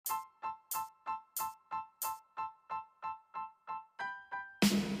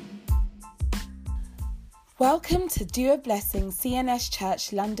Welcome to Do a Blessing CNS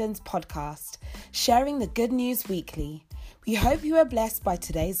Church London's podcast, sharing the good news weekly. We hope you are blessed by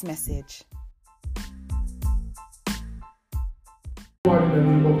today's message. In the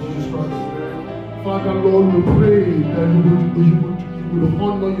name of Jesus Christ. Father, Lord, we pray that you would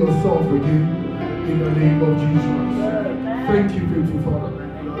honor yourself again in the name of Jesus Christ. Thank you, faithful Father.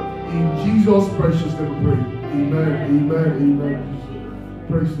 In Jesus' precious name we pray. Amen, amen, amen.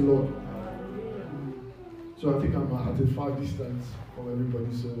 Praise the Lord. So I think I'm at a far distance from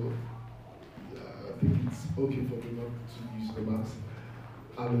everybody, so I think it's okay for me not to use the mask.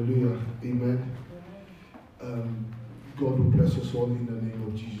 Hallelujah, amen. God will bless us all in the name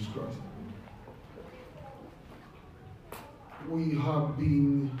of Jesus Christ. We have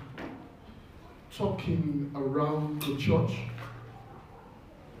been talking around the church.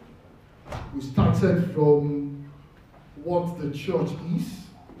 We started from what the church is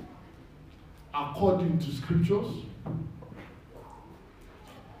according to scriptures.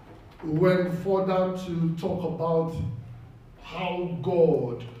 We went further to talk about how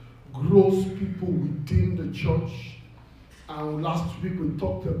God grows people within the church. And last week we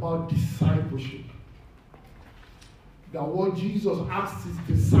talked about discipleship. That what Jesus asked his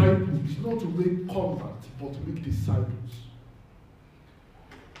disciples is not to make converts, but to make disciples.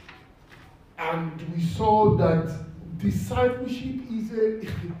 And we saw that discipleship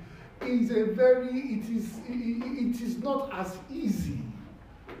it is not as easy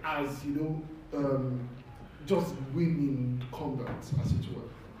as just winning converts, as it were.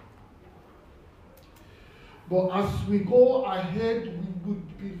 But as we go ahead, we would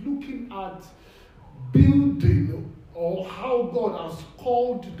be looking at building, or how God has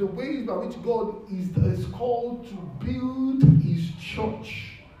called, the ways by which God is called to build his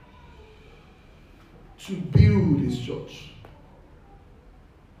church. To build his church.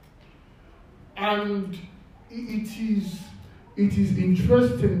 And it is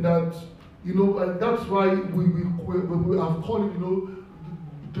interesting that, and that's why we have called it,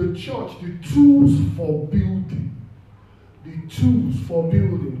 the church, the tools for building. The tools for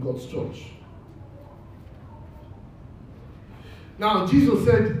building God's church. Now, Jesus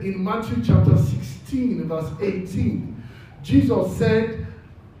said in Matthew chapter 16, verse 18, Jesus said,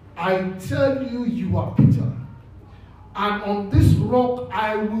 I tell you, you are Peter, and on this rock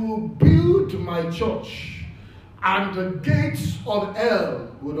I will build my church, and the gates of hell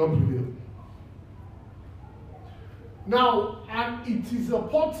will not prevail. Now, and it is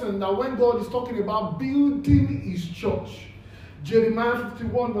important that when God is talking about building his church, Jeremiah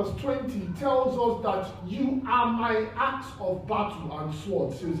 51 verse 20 tells us that you are my axe of battle and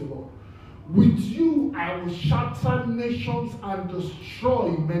sword, says the Lord. With you I will shatter nations and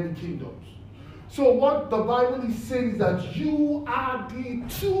destroy many kingdoms. So what the Bible is saying is that you are the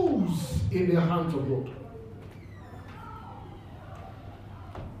tools in the hands of God.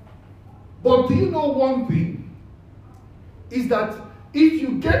 But do you know one thing? Is that if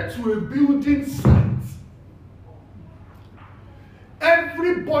you get to a building site,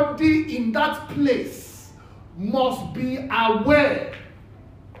 everybody in that place must be aware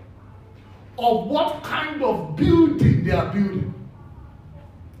of what kind of building they are building.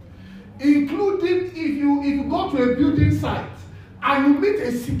 Including if you go to a building site and you meet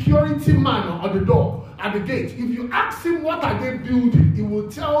a security man on the door, at the gate, if you ask him what are they building, he will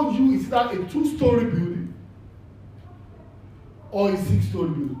tell you is that a 2-story building or a 6-story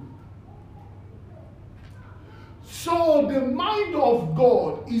building. So the mind of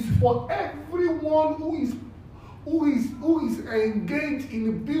God is for everyone who is engaged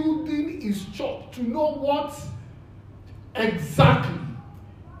in building his church to know what exactly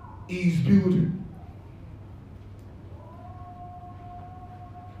he is building.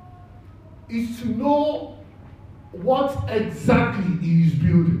 Is to know what exactly he is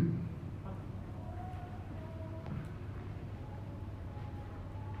building.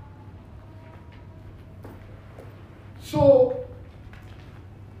 So,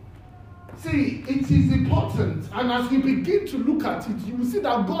 see, it is important, and as we begin to look at it, you will see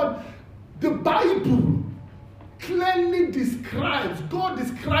that God, the Bible clearly describes, God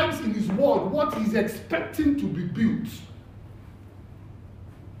describes in his word what he's expecting to be built.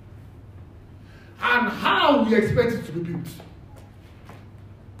 And how we expect it to be built.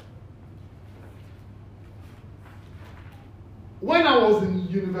 When I was in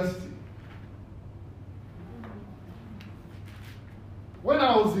university, when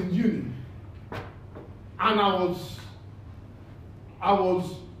I was in uni, and I was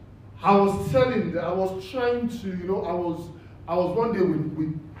trying to, I was one day I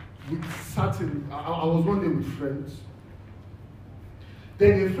was one day with friends.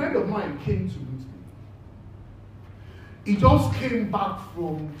 Then a friend of mine came to meet me. he just came back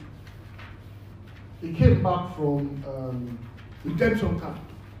from redemption camp.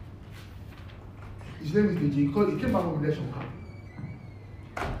 His name is DJ. He came back from redemption camp.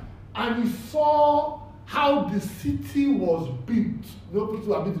 And he saw how the city was built. No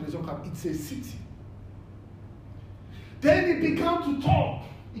people have been to redemption camp. It's a city. Then he began to talk.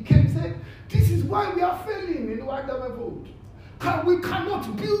 He came and said, this is why we are failing in the White Garment Road. We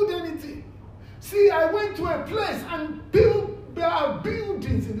cannot build anything. See, I went to a place and there are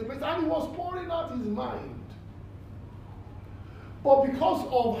buildings in the place, and he was pouring out his mind. But because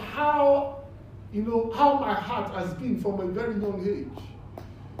of how my heart has been from a very young age,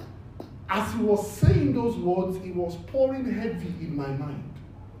 as he was saying those words, it was pouring heavy in my mind.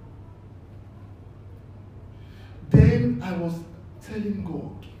 Then I was telling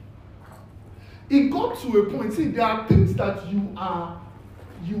God. It got to a point, see, there are things that you are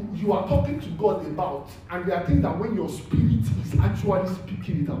talking to God about, and there are things that when your spirit is actually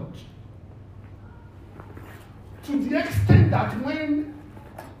speaking it out. To the extent that when,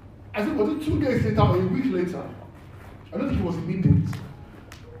 I think was it 2 days later or a week later, I don't think it was immediate.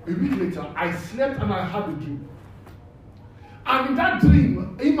 A week later, I slept and I had a dream. And in that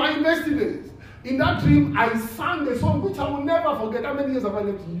dream, in my university days, in that dream, I sang a song which I will never forget. How many years have I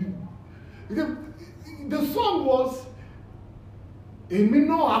left to you? The song was Èmi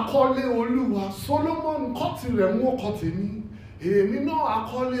náà akọ́lé Olúwa, Solomon kọ́ tirẹ̀ mú ọkọ tèmi. Èmi náà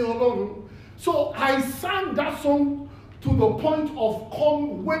akọ́lé Ọlọ́run. So I sang that song to the point of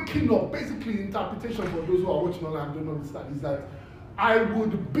waking up. Basically, interpretation for those who are watching online and don't understand is that I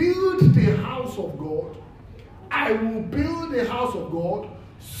would build the house of God. I will build the house of God.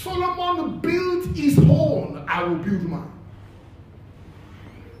 Solomon built his own. I will build mine.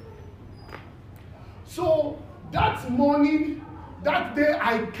 So that morning, that day,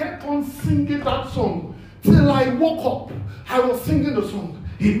 I kept on singing that song till I woke up. I was singing the song.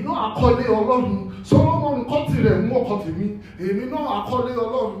 Èmi náà akọ́lé Ọlọ́run, Solomon kọ́ tirẹ̀ mú ọkọ tèmi. Èmi náà akọ́lé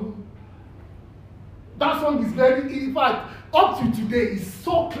Ọlọ́run. That song is very, in fact, up to today, it's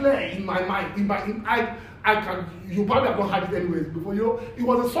so clear in my mind. You probably have not heard it anyways before. It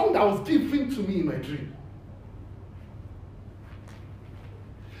was a song that was given to me in my dream.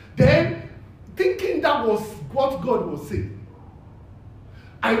 Then, thinking that was what God was saying,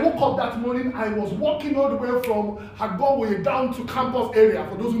 I woke up that morning. I was walking all the way from Agbowoye down to campus area,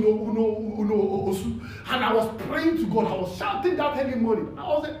 for those who know Osu, and I was praying to God. I was shouting that early morning. I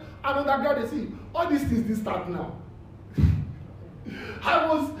was underground. See, all these things didn't start now. I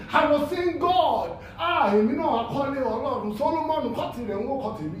was saying, God, èmi náà akọ́lé Ọlọ́run, Solomon kọ́ tirẹ̀ mú ọkọ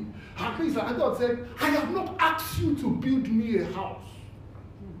tèmi. At least, and God said, I have not asked you to build me a house.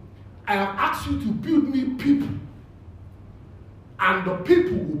 I have asked you to build me people. And the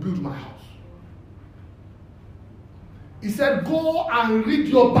people will build my house. He said, go and read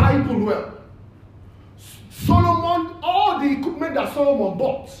your Bible well. Solomon, all the equipment that Solomon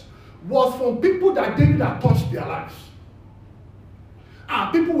bought was from people that David had touched their lives.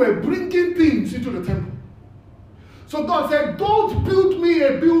 And people were bringing things into the temple. So God said, don't build me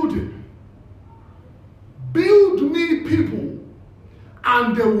a building. Build me people,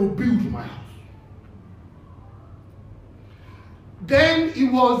 and they will build my house. Then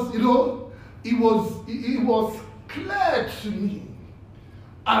it was clear to me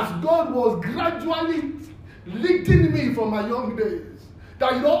as God was gradually leading me from my young days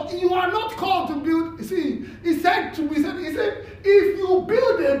that you are not called to build. See, he said to me, he said, if you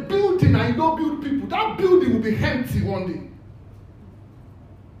build a building and you don't build people, that building will be empty one day.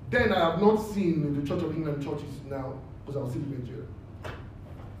 Then I have not seen the Church of England churches now because I was still in Nigeria.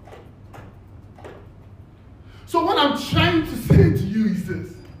 So what I'm trying to say to you is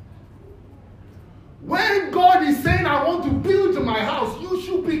this. When God is saying, I want to build my house, you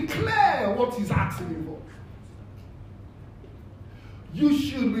should be clear what he's asking you for. You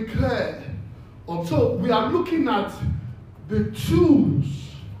should be clear. So we are looking at the tools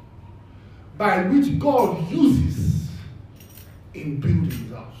by which God uses in building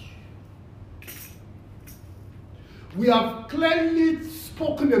his house. We have clearly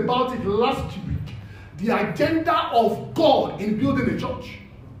spoken about it last week. The agenda of God in building a church.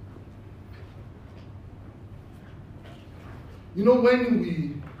 You know, when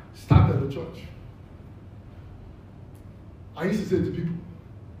we started the church, I used to say to people,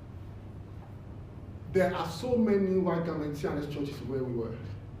 there are so many white garment CNS churches where we were.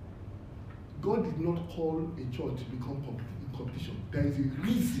 God did not call a church to become in competition. There is a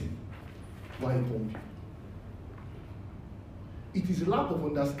reason why he called you. It is lack of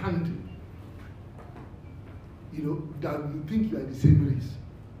understanding, that you think you are in the same race.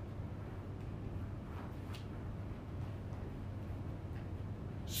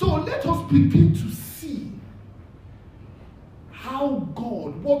 So let us begin to see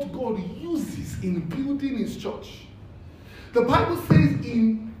what God uses in building his church. The Bible says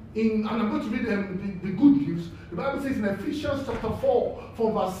and I'm going to read the good news. The Bible says in Ephesians chapter 4,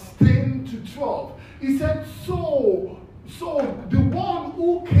 from verse 10 to 12, it said, so the one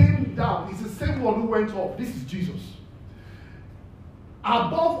who came down is the same one who went up. This is Jesus.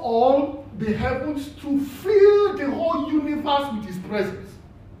 Above all the heavens, to fill the whole universe with his presence.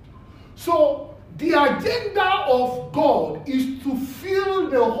 So the agenda of God is to fill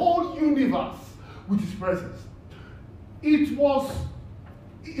the whole universe with his presence. It was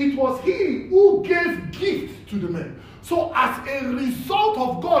he who gave gifts to the men. So as a result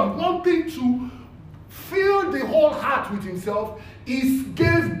of God wanting to fill the whole heart with himself, he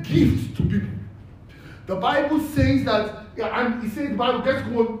gave gifts to people. The Bible says that, and he said, the Bible gets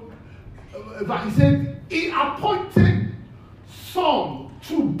going, he said, he appointed some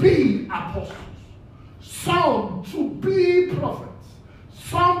to be apostles, some to be prophets,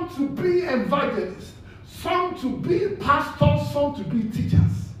 some to be evangelists, some to be pastors, some to be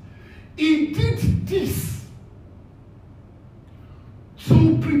teachers. He did this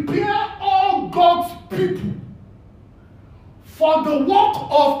to prepare all God's people for the work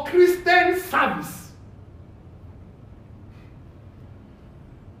of Christian service.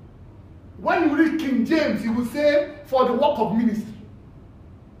 When you read King James, he will say, for the work of ministry.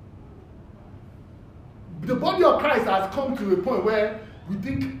 The body of Christ has come to a point where we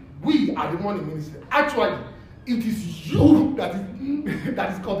think we are the one in ministry. Actually, it is you that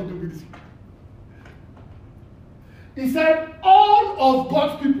is called to do ministry. He said, all of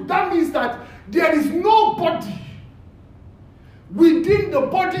God's people. That means that there is nobody within the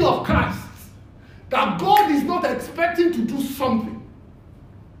body of Christ that God is not expecting to do something.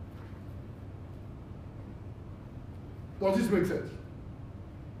 Does this make sense?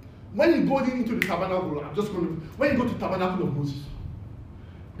 When you go into the tabernacle, when you go to the tabernacle of Moses,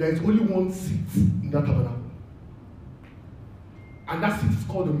 there is only one seat in that tabernacle. And that seat is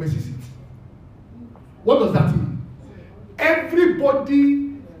called the mercy seat. What does that mean?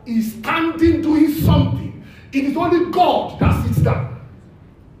 Everybody is standing doing something. It is only God that sits down.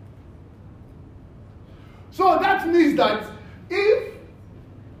 So that means that if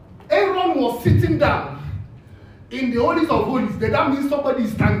Aaron was sitting down in the holies of holies, then that means somebody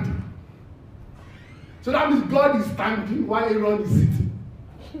is standing. So that means God is standing while Aaron is sitting.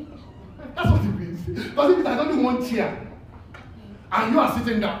 That's what it means. Because if there's only one chair and you are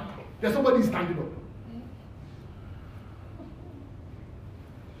sitting down, there's somebody standing up.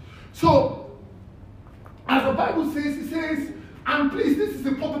 So, as the Bible says, it says, and please, this is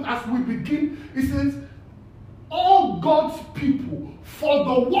important as we begin, it says, all God's people for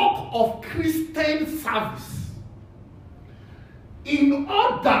the work of Christian service, in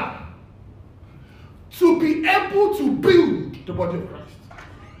order to be able to build the body of Christ.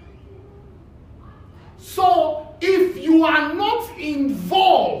 So, if you are not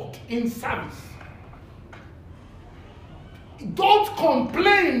involved in service, don't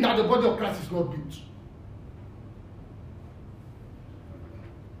complain that the body of Christ is not built.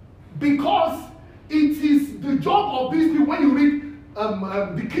 Because it is the job of these people. When you read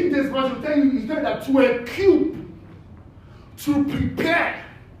the King James Version, it's telling that to equip, to prepare.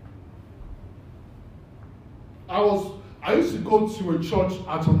 I used to go to a church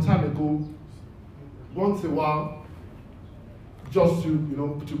at some time ago, once a while, just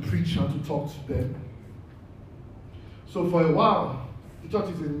to preach and to talk to them. So for a while, the church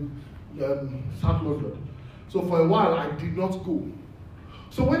is in South London. So for a while, I did not go.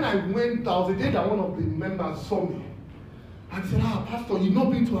 So when I went, there was a day that one of the members saw me and said, Pastor, you've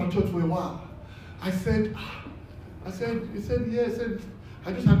not been to our church for a while. I said, yeah. I said,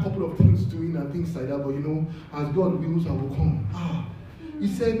 I just had a couple of things doing and things like that, but as God wills, I will come. He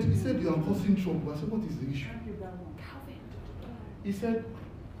said, you are causing trouble. I said, what is the issue? He said,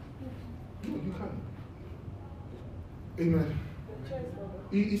 no, you can't. Amen.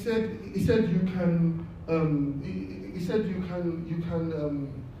 He said you can. He said you can.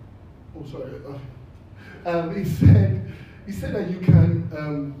 Oh, sorry. He said that you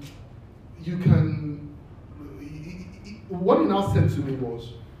can. What he now said to me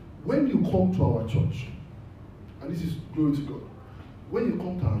was, when you come to our church, and this is glory to God. When you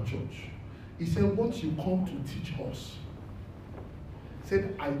come to our church, he said, what you come to teach us. He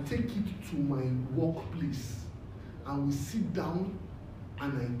said, I take it to my workplace. And we sit down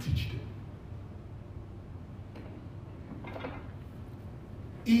and I teach them.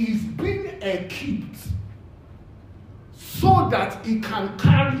 He is being equipped so that he can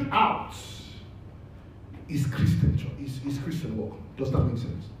carry out his Christian work. Does that make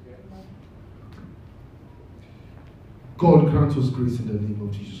sense? God grant us grace in the name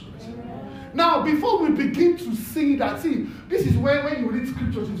of Jesus Christ. Now, before we begin to see that, this is where when you read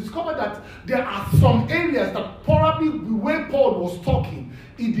scriptures, you discover that there are some areas that probably the way Paul was talking,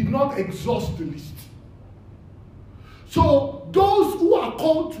 he did not exhaust the list. So, those who are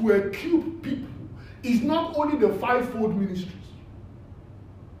called to equip people is not only the fivefold ministries.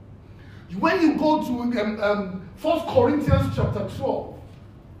 When you go to 1 Corinthians chapter 12,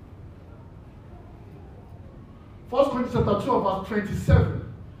 1 Corinthians chapter 12, verse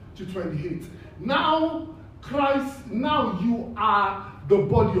 27 to 28. Now you are the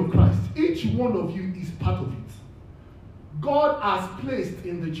body of Christ. Each one of you is part of it. God has placed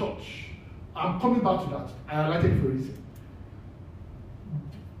in the church. I'm coming back to that. I highlighted it for a reason.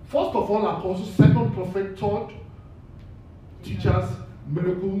 First of all, apostles, second prophet, third teachers,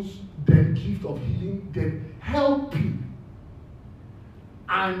 miracles, then gift of healing, then helping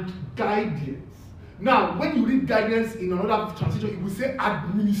and guidance. Now, when you read guidance in another translation, it will say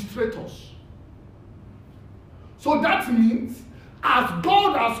administrators. So that means, as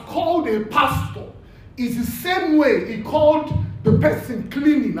God has called a pastor, it's the same way he called the person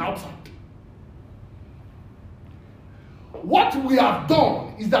cleaning outside. What we have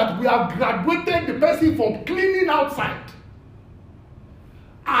done is that we have graduated the person from cleaning outside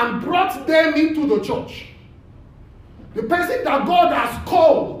and brought them into the church. The person that God has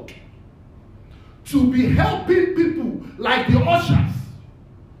called to be helping people like the ushers.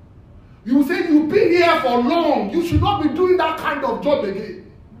 You say you've been here for long. You should not be doing that kind of job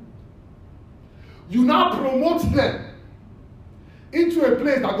again. You now promote them into a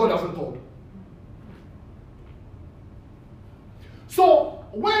place that God hasn't called. So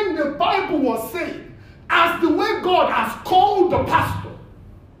when the Bible was saying, as the way God has called the pastor,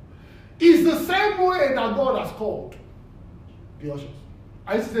 is the same way that God has called the ushers.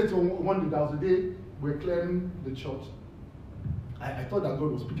 I used to say to one day, there was a day we're clearing the church. I thought that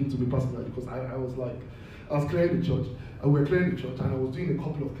God was speaking to me personally because I was clearing the church, and we're clearing the church, and I was doing a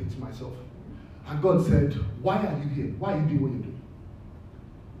couple of things myself. And God said, "Why are you here? Why are you doing what you're doing?"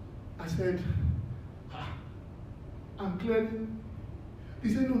 I said, "I'm clearing." He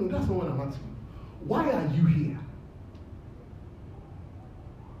said, No, that's not what I'm asking. Why are you here?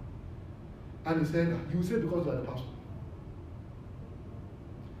 And he said, "You said because you are the pastor."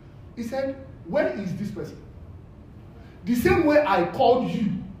 He said, "Where is this person?" The same way I called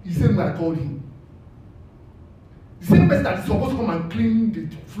you, the same way I called him. The same person that is supposed to come and clean the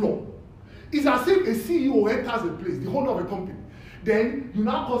floor. It's as if a CEO enters a place, the owner of a company. Then you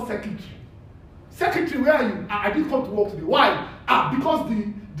now call secretary. Secretary, where are you? I didn't come to work today. Why? Because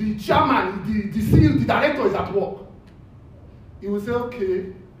the chairman, the CEO, the director is at work. He will say,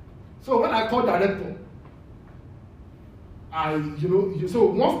 okay. So when I call director, so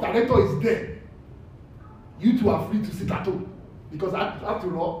once director is there, you two are free to sit at home. Because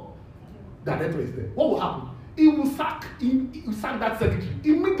after all, director is there. What will happen? He will sack that secretary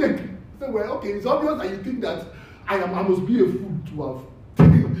immediately. So, well, okay, it's obvious that you think that I must be a fool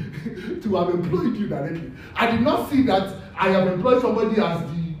to have employed you directly. I did not see that I have employed somebody as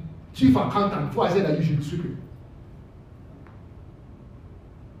the chief accountant before I said that you should be sweeping.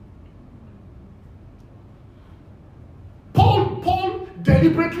 Paul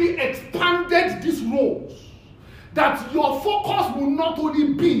deliberately expanded these roles that your focus will not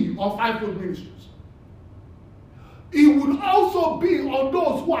only be on fivefold ministries. It will also be on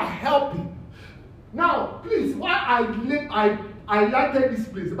those who are helping. Now, please, why I highlighted this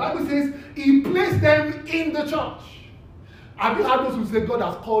place. The Bible says he placed them in the church. Have you heard those who say, God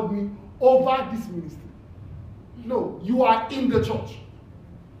has called me over this ministry? No, you are in the church.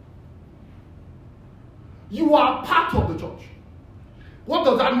 You are part of the church. What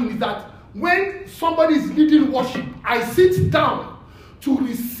does that mean is that when somebody is leading worship, I sit down to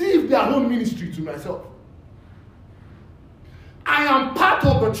receive their own ministry to myself. I am part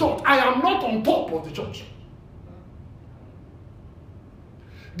of the church. I am not on top of the church.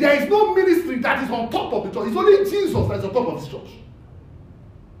 There is no ministry that is on top of the church. It's only Jesus that is on top of this church.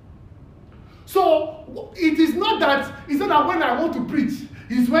 So it's not that when I want to preach,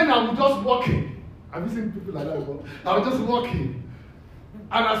 it's when I will just walk in. Have you seen people like that before? I will just walk in.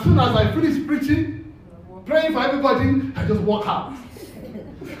 And as soon as I finish preaching, praying for everybody, I just walk out.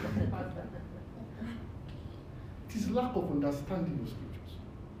 It is lack of understanding of scriptures.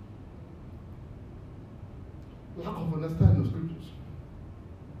 Lack of understanding of scriptures.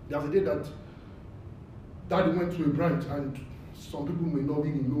 There was a day that Daddy went to a branch, and some people may not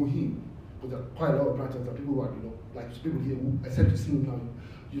really know him, but there are quite a lot of branches that people who are, like people here who, except to see him now,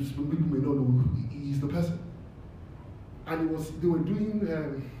 people may not know who he is the person. and they were doing,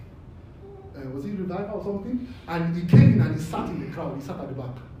 was it revival or something? And he came in and he sat in the crowd. He sat at the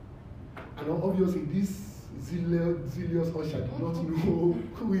back. And obviously this zealous usher did not know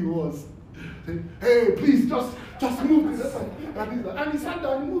who he was. Saying, hey, please, just move to that side. And he sat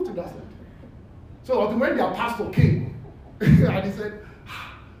down and he moved to that side. So when their pastor came, and he said,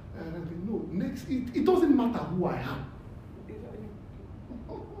 and I said, no, next, it doesn't matter who I am.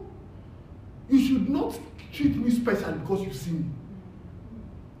 You should not treat me special because you see me.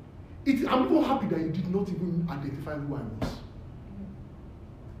 I'm so happy that you did not even identify who I was.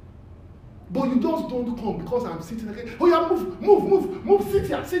 But you just don't come because I'm sitting again. Oh yeah, move, sit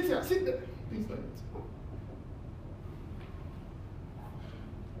here, sit there. Things like that.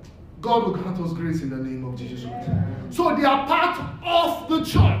 God will grant us grace in the name of Jesus Christ. So they are part of the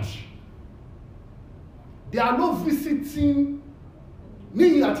church. They are not visiting.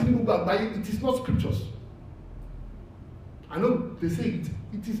 It is not scriptures. I know they say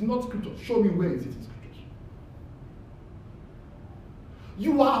it is not scripture. Show me where is it in scriptures.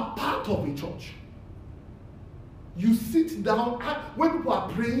 You are part of a church. You sit down. When people are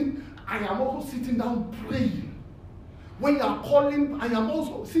praying, I am also sitting down praying. When you are calling, I am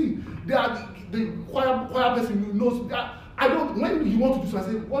also, they are the choir person who knows that. When you want to do so, I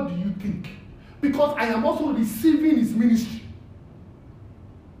say, what do you think? Because I am also receiving his ministry.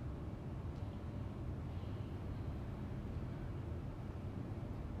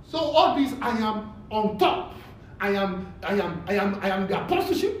 So all this, I am on top. I am the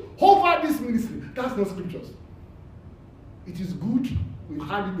apostleship over this ministry. That's not scriptures. It is good. We've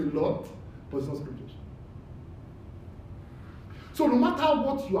heard it a lot, but it's not scriptures. So no matter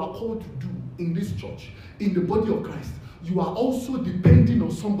what you are called to do in this church, in the body of Christ, you are also depending on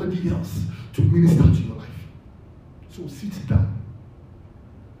somebody else to minister to your life. So sit down.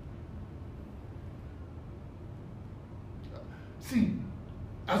 See,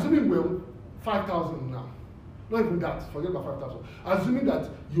 assuming we're 5,000 now, not even that, forget about 5,000. Assuming that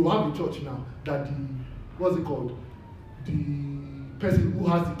you have a church now, that the person who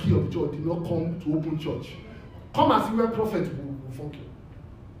has the key of the church did not come to open church. Come and see where prophets will function.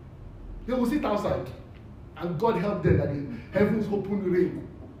 They will sit outside, and God help them that the heavens open rain.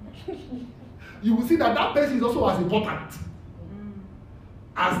 You will see that person is also as important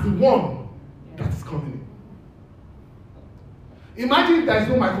as the one that is coming in. Imagine if there is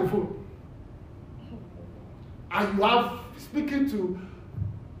no microphone, and you have speaking to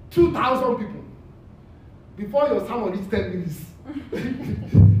 2,000 people before your sermon is 10 minutes.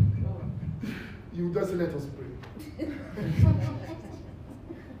 You just let us pray.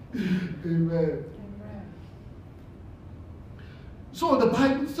 Amen. So the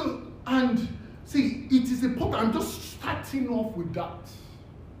Bible, it is important. I'm just starting off with that.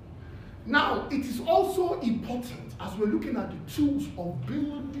 Now, it is also important as we're looking at the tools of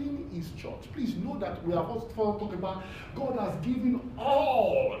building his church. Please know that we have also talked about God has given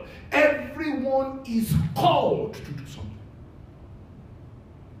all. Everyone is called to do something.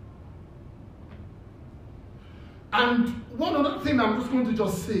 And one other thing I'm just going to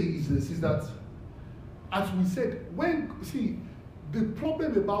just say is this, is that, as we said, the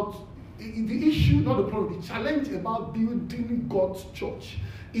problem about, the issue, not the problem, the challenge about building God's church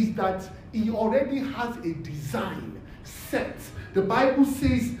is that he already has a design set. The Bible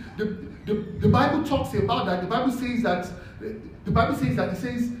says, the Bible talks about that. The Bible says that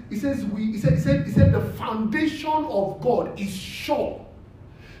it said the foundation of God is sure.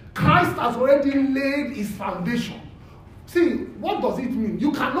 Christ has already laid his foundation. See, what does it mean?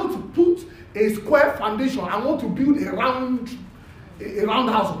 You cannot put a square foundation and want to build a round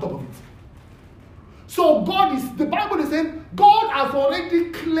house on top of it. So the Bible is saying, God has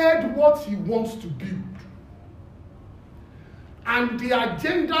already cleared what he wants to build. And the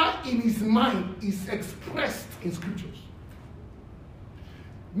agenda in his mind is expressed in scriptures.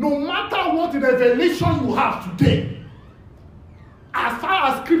 No matter what revelation you have today, as far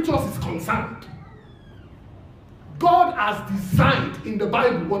as scriptures is concerned, God has designed in the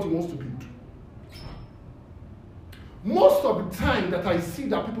Bible what he wants to build. Most of the time that I see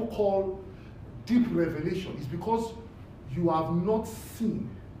that people call deep revelation is because you have not seen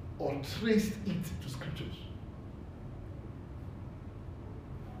or traced it to scriptures.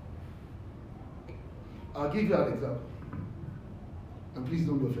 I'll give you an example. And please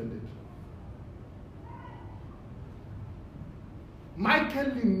don't be offended.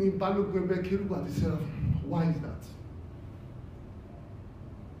 Michael in Balogwebe Kerubu and the Seraphim. Why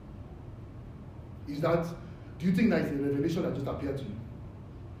is that? Do you think that is a revelation that just appeared to you?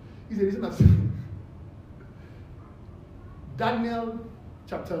 It's a reason that Daniel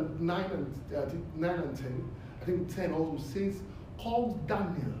chapter 9 and 10, I think 10 also says, called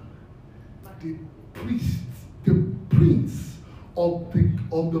Daniel, the priest, the prince of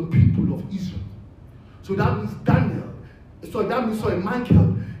the people of Israel. So that means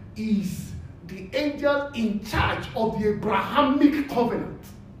Michael is the angel in charge of the Abrahamic covenant.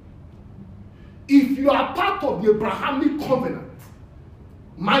 If you are part of the Abrahamic covenant,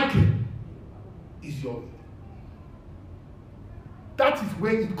 Michael is your. That is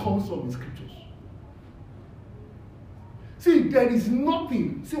where it comes from in scriptures. See, there is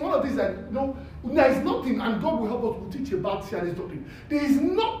nothing. See, one of these that there is nothing, and God will help us. We'll teach about CNS doctrine. There is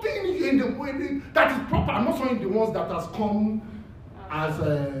nothing in the way that is proper. I'm not saying the ones that has come as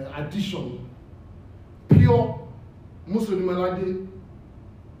addition, pure Muslim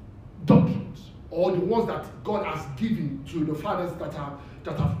doctrines, or the ones that God has given to the fathers that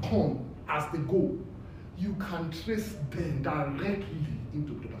have come as the goal. You can trace them directly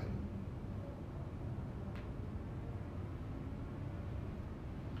into the Bible.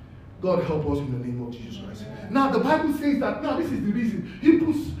 God help us in the name of Jesus Christ. Now the Bible says that, now this is the reason.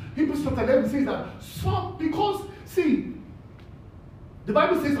 Hebrews chapter 11 says that some, because, see, the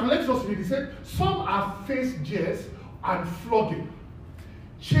Bible says, and let's just read it, said, some have faced jeers and flogging,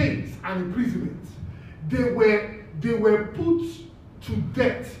 chains and imprisonment. They were put to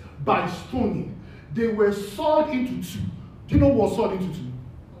death by stoning. They were sawed into two. Do you know what sawed into two?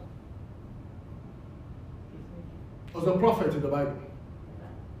 It was a prophet in the Bible.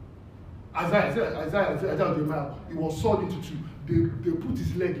 Isaiah, he was sawed into two. They put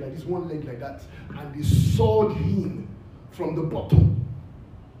his leg like this, one leg like that, and they sawed him from the bottom.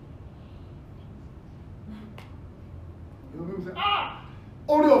 You know, people say,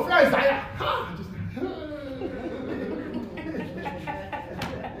 Oreo, fear Isaiah.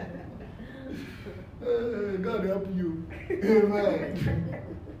 God help you. Amen.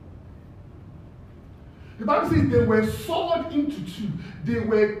 The Bible says they were sawed into two. They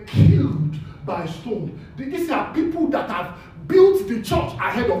were killed by stone. These are people that have built the church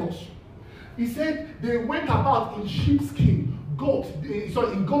ahead of us. He said they went about in sheepskin,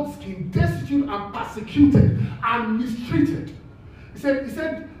 in goatskin, destitute and persecuted and mistreated. He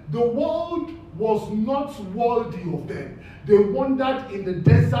said the world was not worthy of them. They wandered in the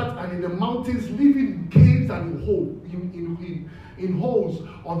desert and in the mountains, living in caves and in holes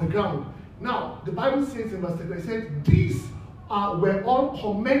on the ground. Now, the Bible says in verse 10, it says, these were all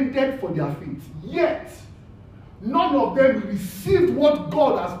commended for their faith. Yet, none of them received what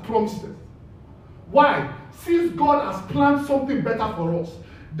God has promised them. Why? Since God has planned something better for us,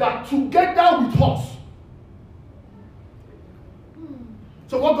 that together with us.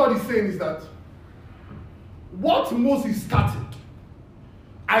 So what God is saying is that what Moses started,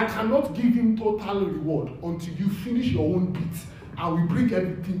 I cannot give him total reward until you finish your own bit and we bring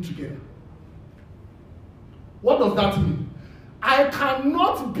everything together. What does that mean? I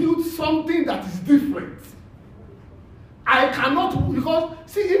cannot build something that is different. I cannot, because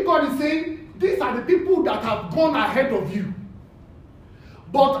see, if God is saying, these are the people that have gone ahead of you,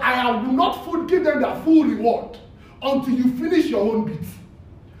 but I will not give them their full reward until you finish your own bit.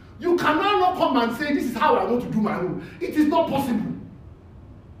 You cannot not come and say, this is how I want to do my own. It is not possible.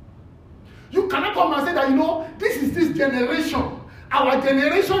 You cannot come and say that, this is this generation. Our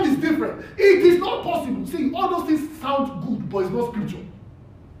generation is different. It is not possible. See, all those things sound good, but it's not spiritual.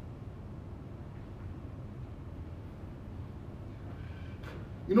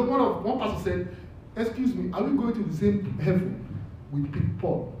 One person said, excuse me, are we going to the same heaven with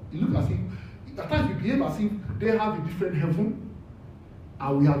Paul? It looks as if, at times we behave as if they have a different heaven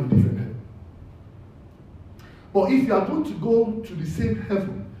and we have a different heaven. But if you are going to go to the same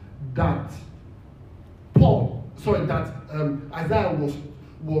heaven that Isaiah was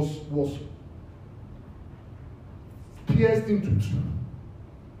pierced into two,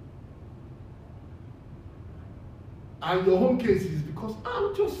 and your home case is because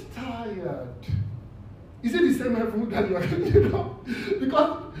I'm just tired. Is it the same heaven that you are?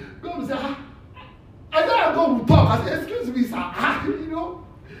 Because God will say, Isaiah God will talk. I say, excuse me, sir.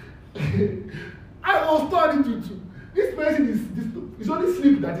 I was turning to two. This person is only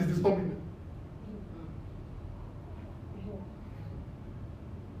sleep that is disturbing me.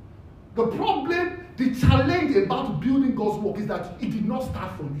 The problem, the challenge about building God's work is that it did not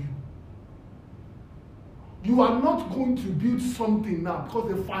start from you. You are not going to build something now because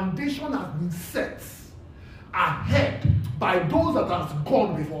the foundation has been set ahead by those that have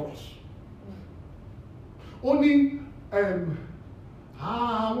gone before us. Only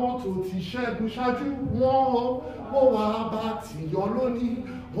àwọn tó ti ṣẹ́gun ṣáájú wọ́n wá bá ti yọ lónìí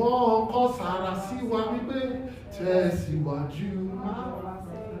wọ́n kọ́ sára sí wa wípé tẹ̀síwájú.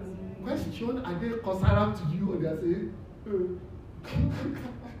 question and they concerned to you and they are saying, really.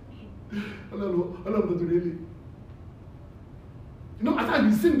 You know, at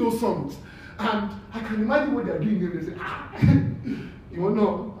times you sing those songs and I can imagine what they are doing and they say, you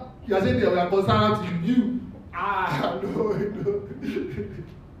know, you are saying they are concerned to you. No.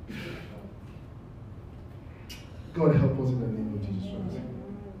 God help us in the name of Jesus Christ.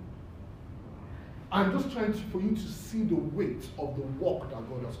 I'm just trying for you to see the weight of the work that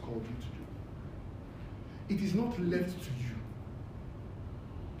God has called you to do. It is not left to you.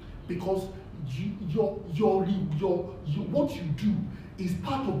 Because what you do is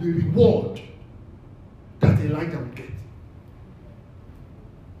part of the reward that Elijah will get.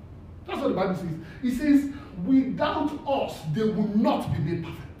 That's what the Bible says. It says, without us, they will not be made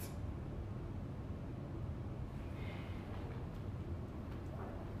perfect.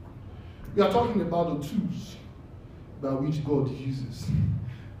 We are talking about the tools by which God uses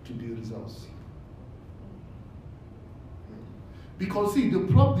to build his house. Because see, the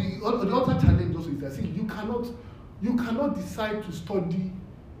other challenge also is that see, you cannot decide to study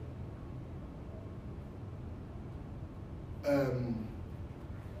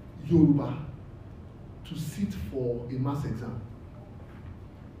Yoruba to sit for a maths exam.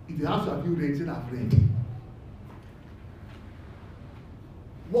 If you have to have you read, say I've read.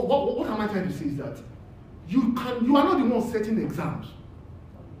 What am I trying to say is that you are not the one setting exams.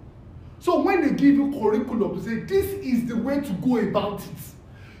 So when they give you curriculum to say this is the way to go about it,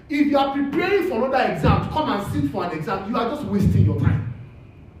 if you are preparing for another exam, to come and sit for an exam, you are just wasting your time.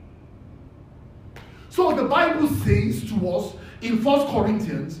 So the Bible says to us in 1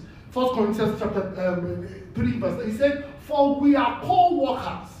 Corinthians chapter 3 verse, it said, for we are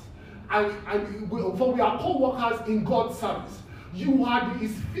co-workers, for we are co-workers in God's service. You are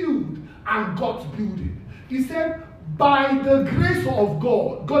his field and God's building. He said, by the grace of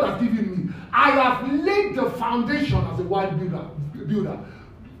God, God has given me, I have laid the foundation as a wide builder,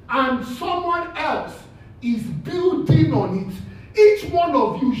 and someone else is building on it. Each one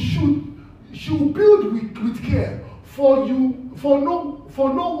of you should build with care, for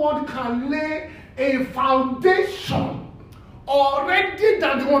no one can lay a foundation already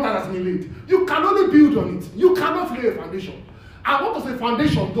than the one that has been laid. You can only build on it. You cannot lay a foundation. And what does a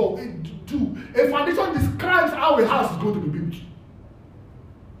foundation do? A foundation describes how a house is going to be built.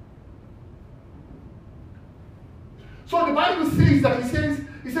 So the Bible says that it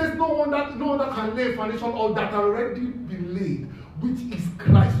says no one that can lay a foundation or that already been laid, which is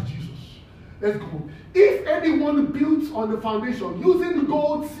Christ Jesus. Let's go. If anyone builds on the foundation using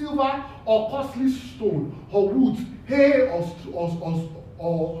gold, silver, or costly stone, or wood, hay, or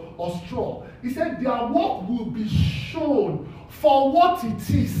straw, he said their work will be shown for what it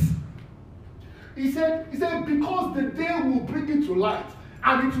is. He said, because the day will bring it to light,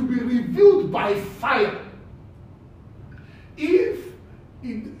 and it will be revealed by fire. If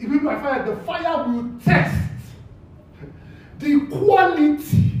by fire, the fire will test the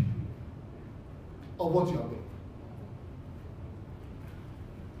quality of what you have done.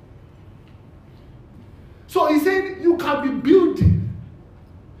 So he said you can be building,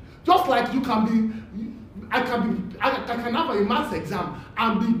 just like you can be. I can have a maths exam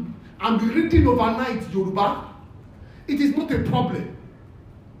and be reading overnight Yoruba. It is not a problem.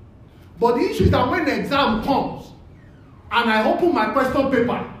 But the issue is that when the exam comes and I open my question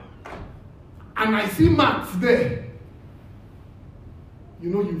paper and I see maths there, you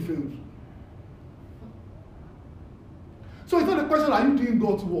know you failed. So it's not a question, are you doing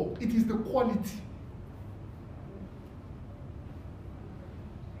God's work? It is the quality.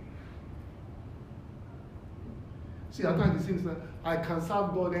 See, at times it seems that I can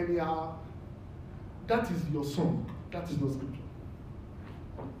serve God anyhow. That is your song. That is not scripture.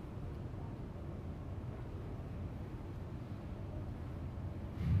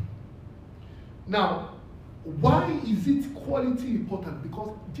 Now, why is it quality important?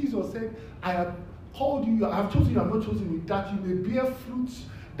 Because Jesus said, I have called you, I have chosen you, I have not chosen you, that you may bear fruits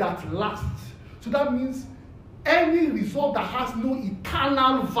that last. So that means any result that has no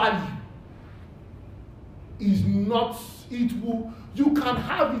eternal value is not, you can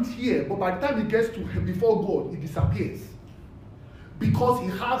have it here, but by the time it gets to before God, it disappears. Because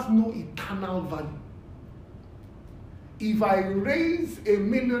it has no eternal value. If I raise a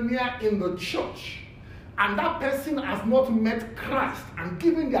millionaire in the church, and that person has not met Christ and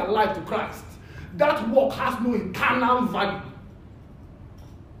given their life to Christ, that work has no eternal value.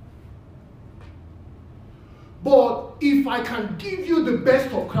 But if I can give you the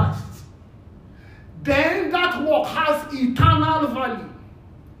best of Christ, then that work has eternal value.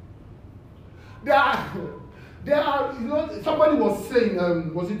 There are, somebody was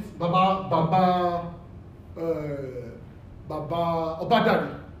saying, was it Baba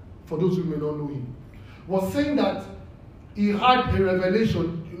Obadari, for those who may not know him, was saying that he had a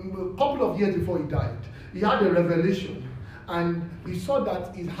revelation a couple of years before he died. He had a revelation, and he saw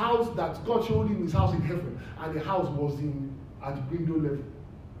that his house, that God showed him his house in heaven, and the house was at the window level.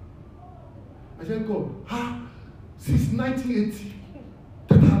 I said, God, since 1980,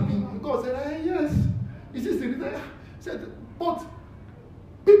 that have been. God said, yes. He said, but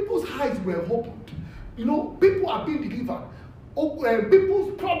people's eyes were opened. People are being delivered.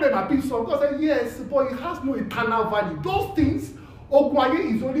 People's problem are being solved. God said, yes, but it has no eternal value. Those things,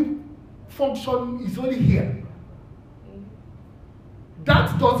 Ogwaye is only function, is only here.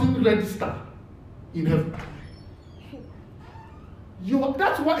 That doesn't register in heaven.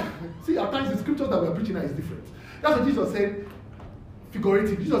 That's why, see, at times the scriptures that we're preaching now is different. That's what Jesus said,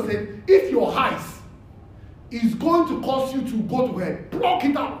 figuratively. Jesus said, if your eyes is going to cause you to go to hell, pluck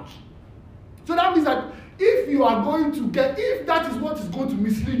it out. So that means that if you are going to if that is what is going to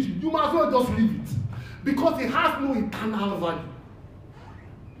mislead you, you might as well just leave it. Because it has no eternal value.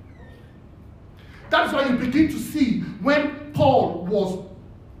 That's why you begin to see when Paul was,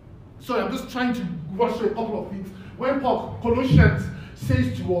 sorry, I'm just trying to rush through a couple of things. When Paul, Colossians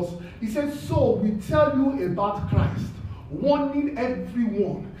says to us, he says, so we tell you about Christ, warning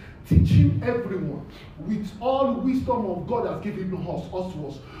everyone, teaching everyone with all wisdom of God has given us to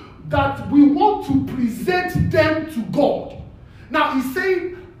us, that we want to present them to God. Now he's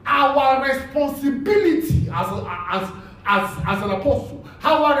saying our responsibility as an apostle,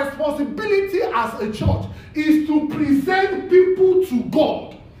 our responsibility as a church is to present people to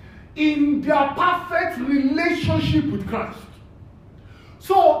God in their perfect relationship with Christ.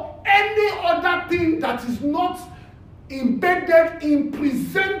 So any other thing that is not embedded in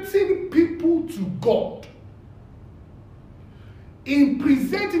presenting people to God, in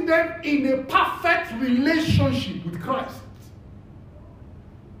presenting them in a perfect relationship with Christ,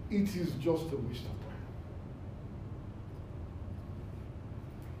 it is just a waste of time.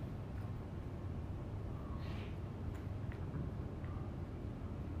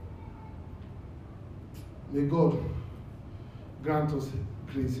 May God grant us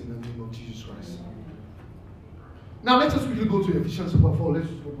grace in the name of Jesus Christ. Now let us quickly go to Ephesians chapter 4. Let's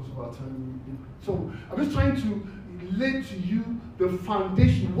just focus on our time. So I'm just trying to lay to you the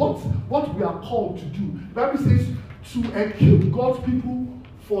foundation, what we are called to do. The Bible says to equip God's people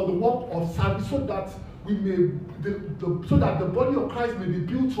for the work of service, so that we may so that the body of Christ may be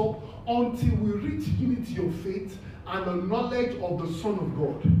built up until we reach unity of faith and the knowledge of the Son of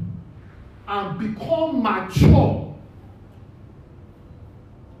God, and become mature,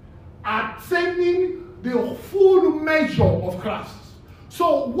 attaining the full measure of Christ.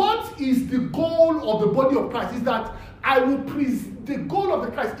 So what is the goal of the body of Christ? Is that the goal of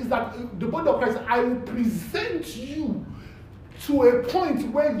the Christ is that the body of Christ, I will present you to a point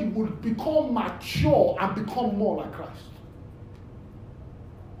where you will become mature and become more like Christ.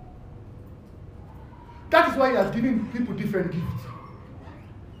 That is why he has given people different gifts.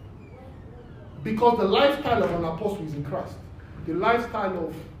 Because the lifestyle of an apostle is in Christ. The lifestyle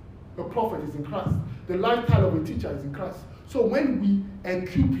of a prophet is in Christ. The lifestyle of a teacher is in Christ. So when we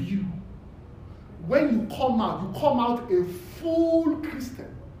equip you, when you come out a full Christian.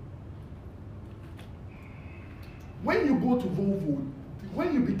 When you go to Volvo,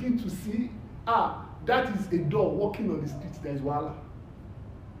 when you begin to see, that is a door walking on the streets, there is Wala.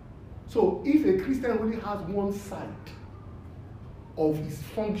 So if a Christian only has one side of his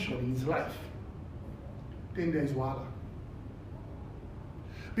function in his life, then there is Wala.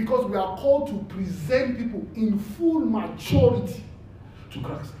 Because we are called to present people in full maturity to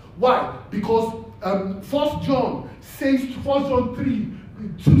Christ. Why? Because 1 John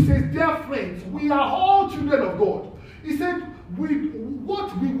 3:2 says, dear friends, we are all children of God. He said,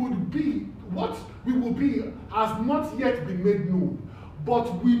 what we will be has not yet been made known.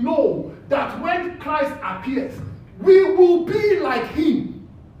 But we know that when Christ appears, we will be like him.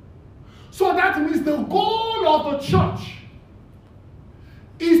 So that means the goal of the church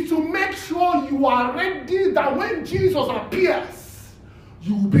is to make sure you are ready that when Jesus appears,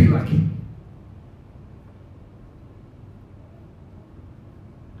 you will be like him.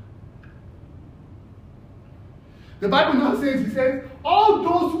 The Bible now says, he says, all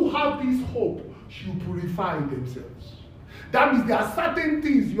those who have this hope should purify themselves. That means there are certain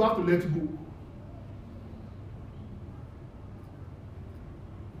things you have to let go.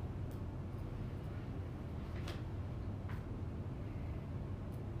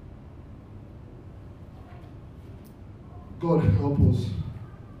 God help us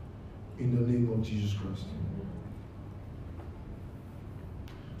in the name of Jesus Christ.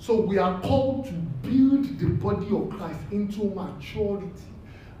 So we are called to build the body of Christ into maturity.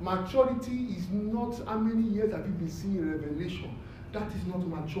 Maturity is not how many years have you been seeing Revelation. That is not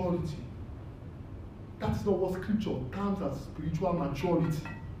maturity. That is not what scripture terms as spiritual maturity.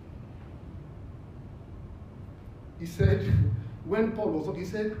 He said, when Paul was talking,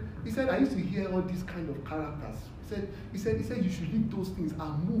 he said, I used to hear all these kind of characters. He said, you should leave those things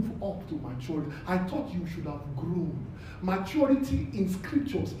and move up to maturity. I thought you should have grown. Maturity in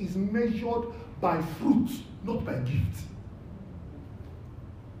scriptures is measured by fruit, not by gift.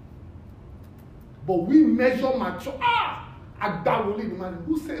 But we measure maturity.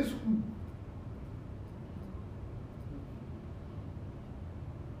 Who says who?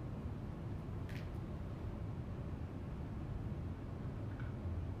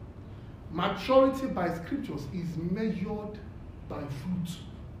 Maturity by scriptures is measured by fruit,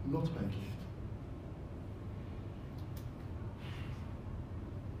 not by gift.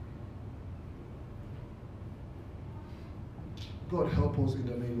 God help us in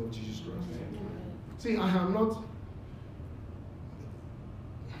the name of Jesus Christ. See, I am not.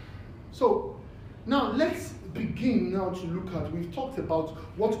 So, now let's begin now to look at, we've talked about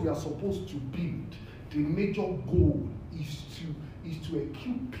what we are supposed to build. The major goal is to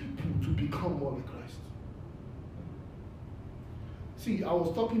equip people to become more like Christ. See, I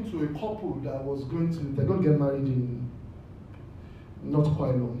was talking to a couple that was they're going to get married in not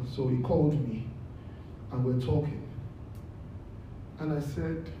quite long. So he called me and we're talking. And I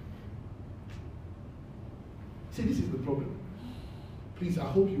said, see, this is the problem. Please, I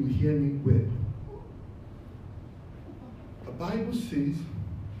hope you hear me well. The Bible says,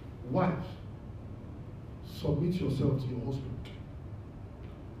 wives, submit yourself to your husband.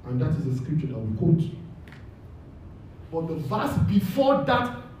 And that is the scripture that we quote. But the verse before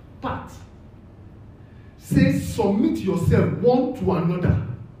that part says, submit yourself one to another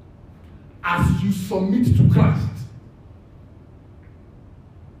as you submit to Christ.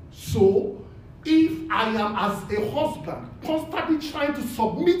 So, if I am as a husband constantly trying to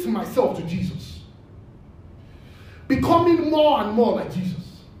submit myself to Jesus, becoming more and more like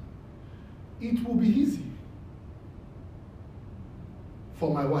Jesus, it will be easy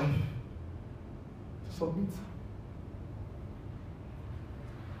for my wife to submit.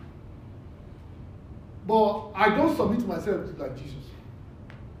 But I don't submit myself like Jesus.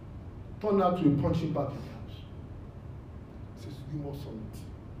 Turn out to a punching bag in the house. He says, you must submit.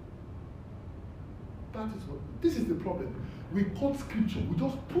 That is what, this is the problem. We quote scripture. We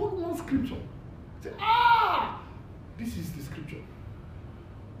just put one scripture. Say, this is the scripture.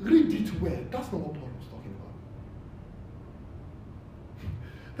 Read it well. That's not what Paul was talking about.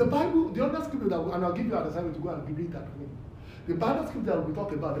 The Bible, the other scripture that, and I'll give you an assignment to go and read that one. The Bible scripture that we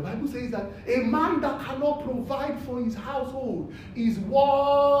talk about, the Bible says that a man that cannot provide for his household is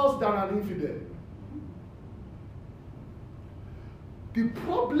worse than an infidel. The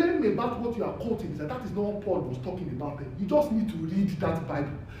problem about what you are quoting is that that is not what Paul was talking about. You just need to read that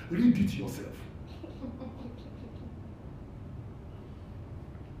Bible. Read it yourself.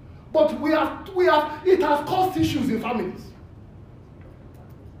 But it has caused issues in families.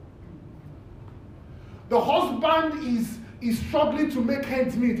 The husband is struggling to make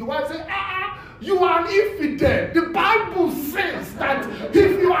ends meet. The wife says, you are an infidel. The Bible says that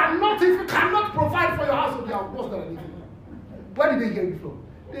if you cannot provide for your household, you are worse than an infidel. Where did they hear it from?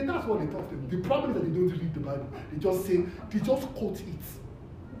 That's what they taught them. The problem is that they don't read the Bible. They just quote it.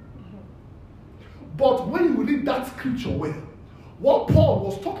 But when you read that scripture well, what Paul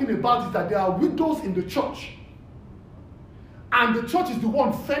was talking about is that there are widows in the church. And the church is the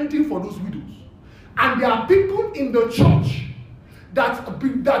one fending for those widows. And there are people in the church that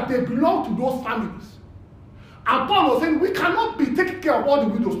they belong to those families. And Paul was saying, we cannot be taking care of all the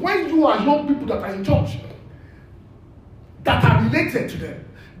widows when you are young people that are in church, that are related to them.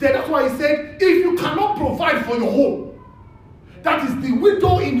 Then that's why he said, if you cannot provide for your home, that is the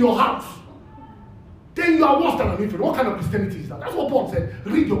widow in your house, then you are worse than an infidel. What kind of Christianity is that? That's what Paul said.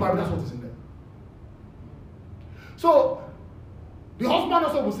 Read your Bible, that's what is in there. So, the husband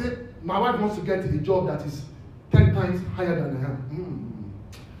also will say, my wife wants to get a job that is 10 times higher than I am.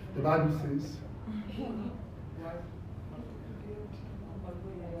 The Bible says.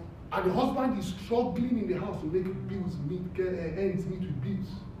 And the husband is struggling in the house to make bills ends meet with bills.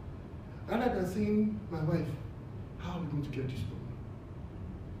 Rather than saying, my wife, how are we going to get this done?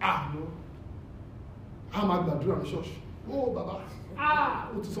 No. How am I going to do it in the church? Oh, Baba.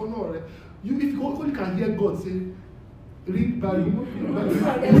 If you only can hear God say, read Bible.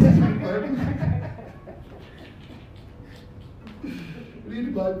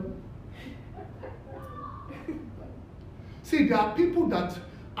 Read Bible. See, there are people that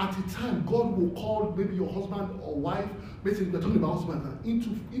at a time God will call maybe your husband or wife, basically we're talking about husband,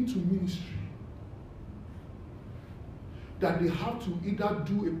 into ministry. That they have to either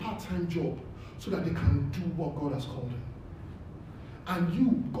do a part-time job so that they can do what God has called them. And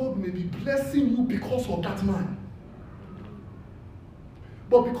you, God may be blessing you because of that man.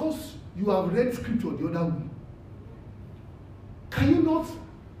 But because you have read scripture the other way, can you not,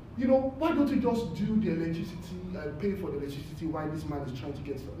 why don't you just do the electricity and pay for the electricity while this man is trying to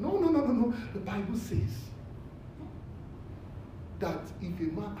get stuff? No. The Bible says that if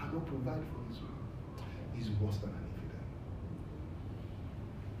a man cannot provide for his own, he's worse than an infidel.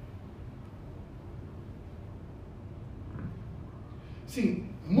 See,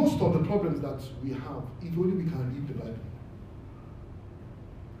 most of the problems that we have, if only we can read the Bible.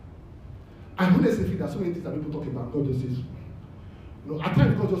 And honestly, there are so many things that people talk about. God just says, at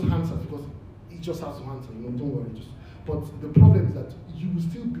times God just answers because He just has to answer. Don't worry. But the problem is that you will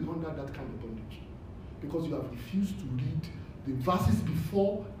still be under that kind of bondage because you have refused to read the verses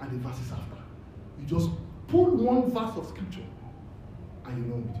before and the verses after. You just pull one verse of scripture and you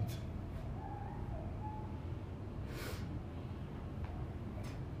run with it.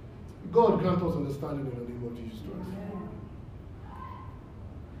 God grant us understanding in the name of Jesus Christ.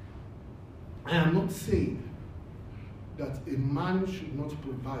 I am not saying that a man should not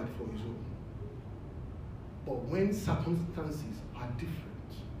provide for his own. But when circumstances are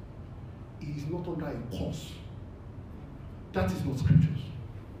different, he is not under a curse. That is not scriptures.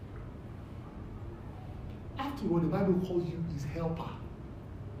 After all, the Bible calls you his helper.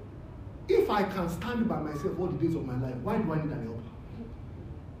 If I can stand by myself all the days of my life, why do I need an helper?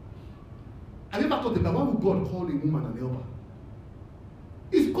 I never thought about why would God call a woman an helper?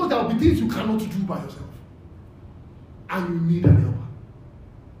 It's because there will be things you cannot do by yourself. And you need an helper.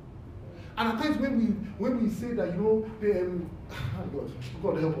 And at times when we say that,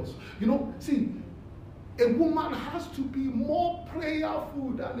 God help us. See, a woman has to be more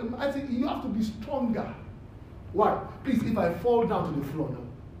prayerful than a man. I say you have to be stronger. Why? Please, if I fall down to the floor now,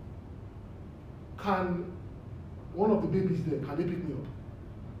 can one of the babies there, can they pick me up?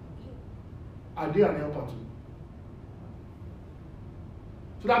 Are they an helper too?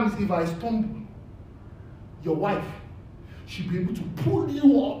 So that means if I stumble, your wife should be able to pull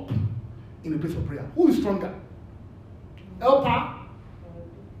you up in a place of prayer. Who is stronger? Helper?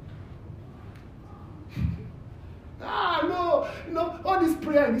 No, all this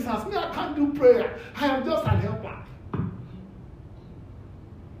prayer in this house, me, I can't do prayer. I am just an helper.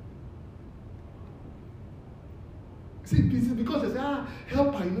 See, because they say,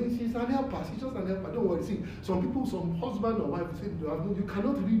 helper, she's an helper, she's just an helper. Don't worry. See, some people, some husband or wife say, you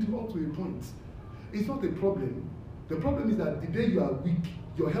cannot read up to a point. It's not a problem. The problem is that the day you are weak,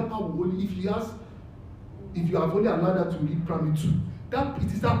 your helper will only, if you have only allowed her to read primary 2,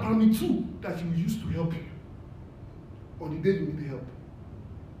 it is that primary 2 that she will use to help you on the day you need help.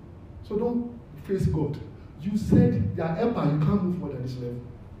 So don't face God. You said your helper, you can't move more than this level.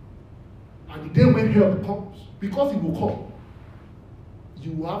 And the day when help comes, because it will come,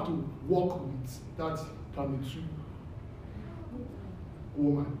 you will have to walk with that primary 2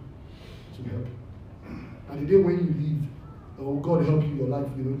 woman to help. And the day when you leave, God help you, your life,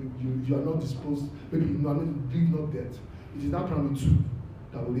 you are not disposed, maybe you are not live not dead. It is that primary 2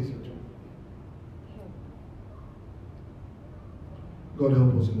 that will raise your job. God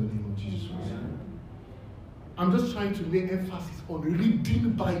help us in the name of Jesus Christ. I'm just trying to lay emphasis on reading the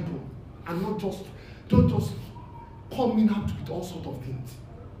Bible and not just coming out with all sorts of things.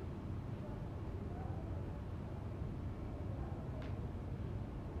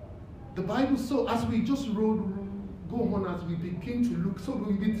 The Bible, so as we just go on, as we begin to look, so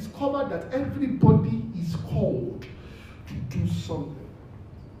we discover that everybody is called to do something.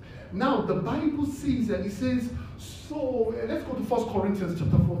 Now, the Bible says that it says, so let's go to 1 Corinthians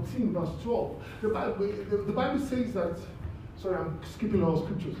chapter 14, verse 12. The Bible says that, sorry, I'm skipping all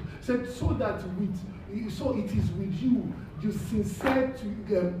scriptures. It said, so it is with you, you sincere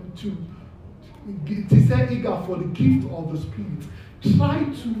eager for the gift of the Spirit. Try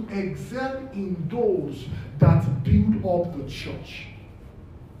to excel in those that build up the church.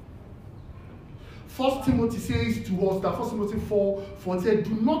 1 Timothy says to us that 1 Timothy 4 said,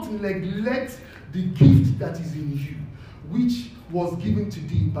 do not neglect the gift that is in you, which was given to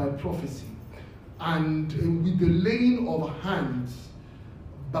thee by prophecy, and with the laying of hands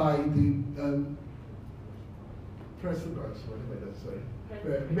by the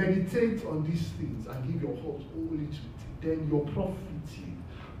meditate on these things and give your heart wholly to it. Then your prophecy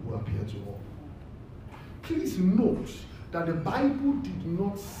will appear to all. Please note that the Bible did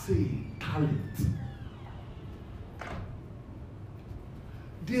not say talent.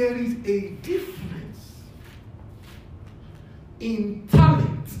 there is a difference in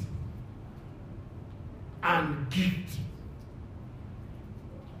talent and gift.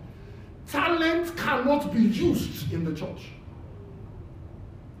 Talent cannot be used in the church.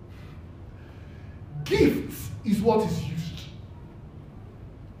 Gift is what is used.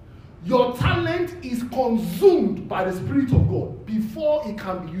 Your talent is consumed by the Spirit of God before it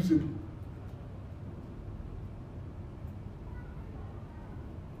can be usable.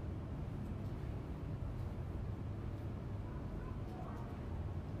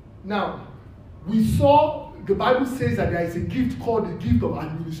 Now, we saw the Bible says that there is a gift called the gift of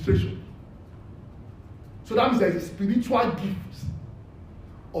administration. So that means there is a spiritual gift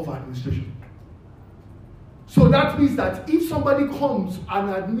of administration. So that means that if somebody comes an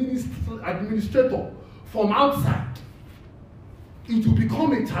administrator from outside, it will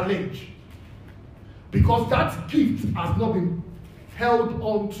become a challenge because that gift has not been held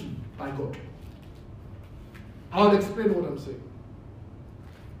on to by God. I'll explain what I'm saying.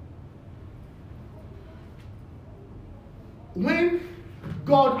 When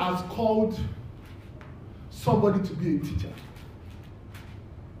God has called somebody to be a teacher,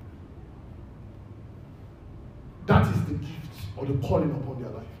 that is the gift or the calling upon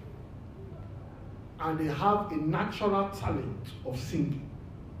their life. And they have a natural talent of singing.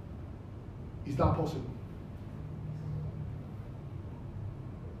 Is that possible?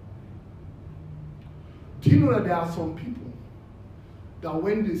 Do you know that there are some people that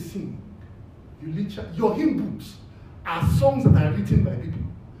when they sing, your hymn books are songs that are written by people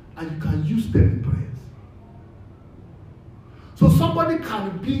and you can use them in prayers. So somebody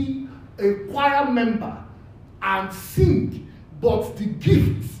can be a choir member and sing, but the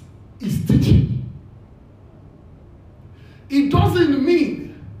gift is teaching. It doesn't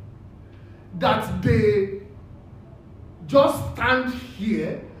mean that they just stand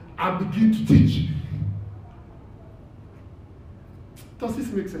here and begin to teach. Does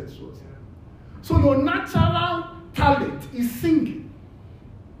this make sense to us? So your natural talent is singing.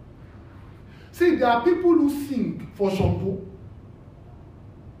 See, there are people who sing for shampoo.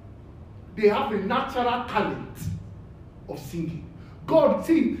 They have a natural talent of singing. God,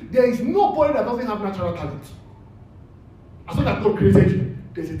 see, there is nobody that doesn't have natural talent. As long as God created you,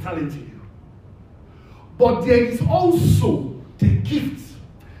 there's a talent in you. But there is also the gift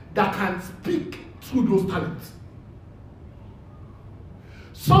that can speak through those talents.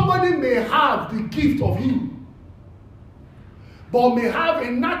 Somebody may have the gift of healing, but may have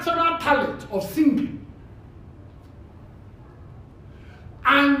a natural talent of singing.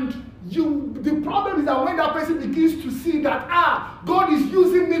 And the problem is that when that person begins to see that, God is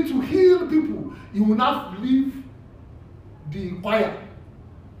using me to heal people, he will not leave the choir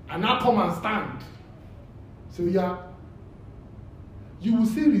and now come and stand. So you will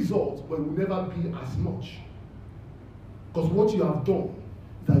see results, but it will never be as much. Because what you have done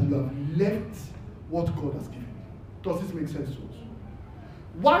is that you have left what God has given you. Does this make sense to us?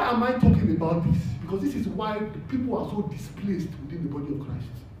 Why am I talking about this? Because this is why the people are so displaced within the body of Christ.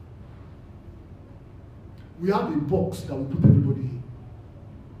 We have a box that we put everybody in.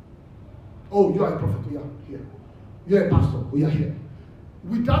 Oh, you are a prophet, we are here. You are a pastor, we are here.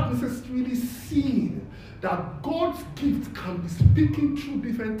 Without necessarily seeing that God's gift can be speaking through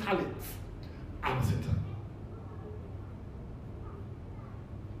different talents at the same time.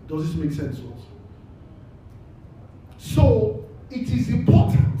 Does this make sense to us? So, it is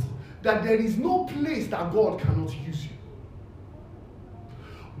important that there is no place that God cannot use you.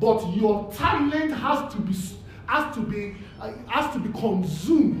 But your talent has to be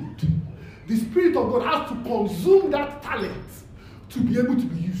consumed. The Spirit of God has to consume that talent to be able to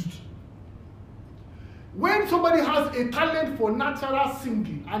be used. When somebody has a talent for natural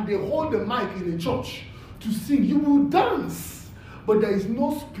singing and they hold the mic in a church to sing, you will dance, but there is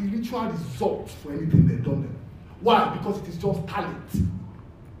no spiritual result for anything they've done there. Why? Because it is just talent.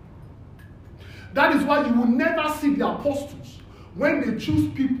 That is why you will never see the apostles, when they choose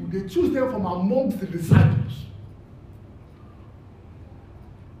people, they choose them from amongst the disciples.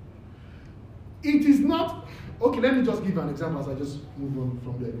 It is not, okay, let me just give an example as I just move on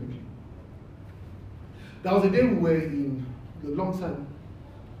from there quickly. There was a day we were in the long time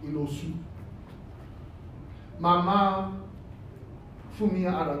in Osu. Mama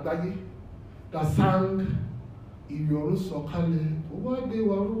Fumia Aradaye that sang Iyoru Sokale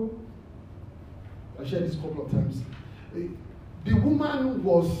Owadewaru. I shared this a couple of times. The woman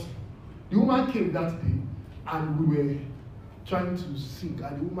came that day and we were trying to sing,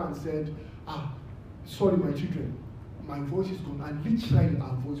 and the woman said, sorry my children, my voice is gone. And literally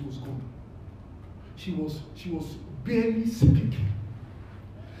her voice was gone. She was barely speaking.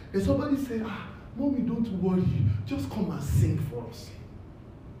 And somebody said, Mommy, don't worry. Just come and sing for us.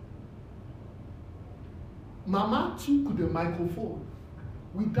 Mama took the microphone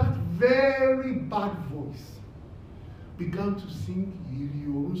with that very bad voice, began to sing.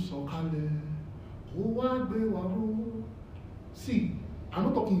 See, I'm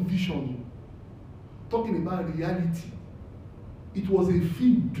not talking vision, talking about reality. It was a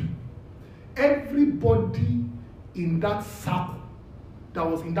field. Everybody in that circle, that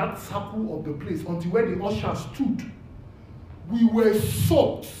was in that circle of the place, until where the usher stood, we were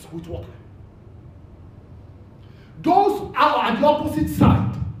soaked with water. Those at the opposite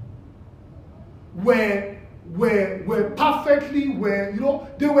side were perfectly,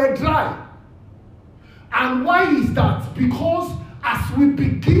 they were dry. And why is that? Because as we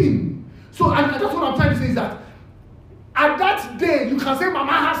begin, and that's what I'm trying to say is that at that day, you can say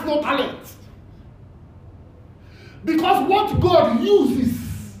Mama has no talent. Because what God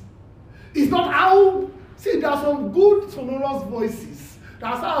uses is not how, see, there are some good sonorous voices.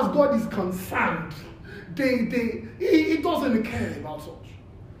 That's how, as God is concerned, he doesn't care about such.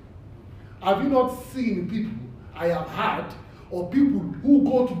 Have you not seen people I have had, or people who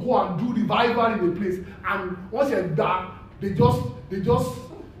go and do revival in a place, and once you're done, they just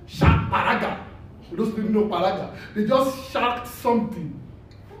shout paraga. Those people know paraga. They just shout something,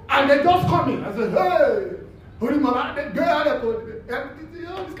 and they just come in and say, "Hey, holy mama, this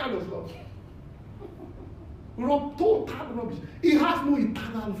kind of stuff." Total rubbish. It has no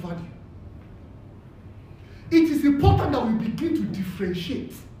eternal value. It is important that we begin to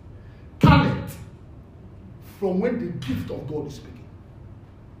differentiate talent from when the gift of God is speaking.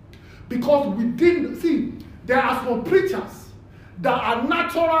 Because there are some preachers that are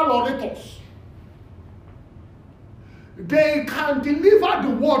natural orators. They can deliver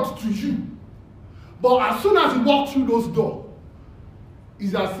the word to you, but as soon as you walk through those doors,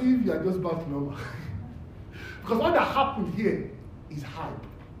 it's as if you are just back to normal. Because what that happened here is hype.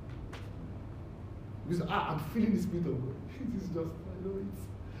 Because I'm feeling the Spirit of God. It is just,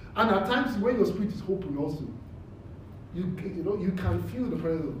 and at times when your spirit is open also, you can feel the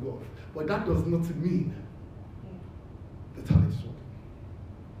presence of God. But that does not mean the talent is working.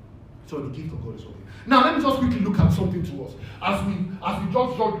 So the gift of God is working. Now let me just quickly look at something to us as we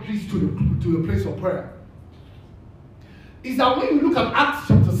just draw this to the place of prayer. Is that when you look at Acts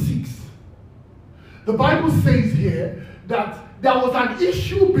chapter 6, the Bible says here that there was an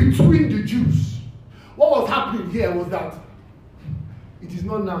issue between the Jews. What was happening here was that it is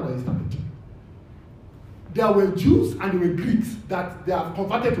not now that it happened. There were Jews and there were Greeks that they have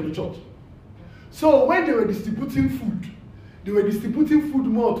converted to the church. So when they were distributing food, they were distributing food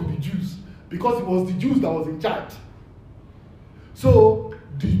more to the Jews because it was the Jews that was in charge. So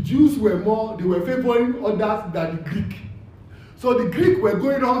the Jews they were favoring others than the Greek. So the Greek were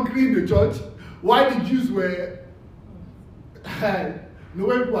going hungry in the church, while the Jews were, when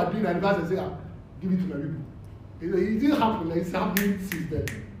people are doing anniversary, say, give it to my people. It didn't happen, like it's happening since then.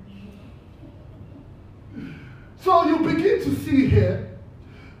 So you begin to see here,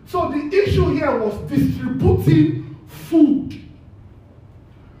 so the issue here was distributing food.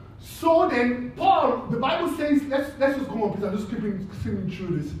 So then Paul, the Bible says, let's just go on, please. I'm just skipping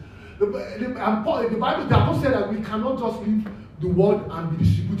through this. The Bible said that we cannot just leave the world and be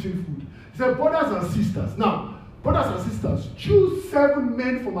distributing food. He said, brothers and sisters. Now, brothers and sisters, choose 7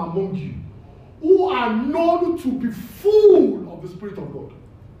 men from among you who are known to be full of the Spirit of God.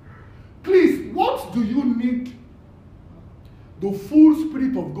 Please, what do you need the full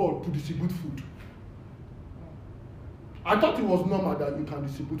Spirit of God to distribute food? I thought it was normal that you can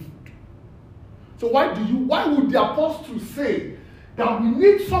distribute food. So why would the apostles say that we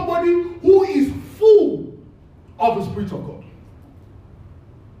need somebody who is full of the Spirit of God?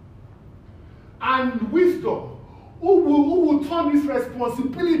 And wisdom, who will turn this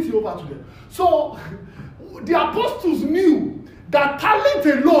responsibility over to them. So the apostles knew that talent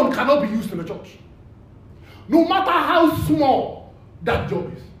alone cannot be used in the church, no matter how small that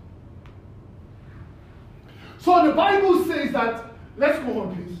job is. So the Bible says that, let's go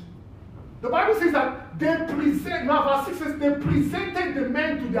on please. The Bible says that verse 6 says, they presented the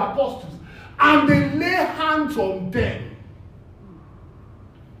men to the apostles and they lay hands on them.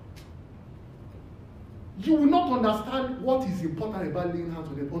 You will not understand what is important about laying hands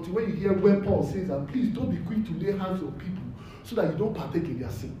on them until when you hear when Paul says that please don't be quick to lay hands on people so that you don't partake in their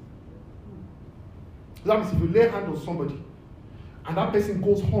sin. That means if you lay hands on somebody and that person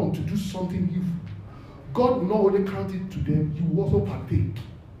goes on to do something evil, God will not only count it to them, you will also partake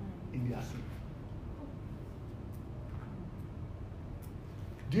in their sin.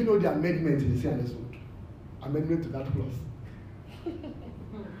 Do you know the amendment in the CNS code? Amendment to that clause.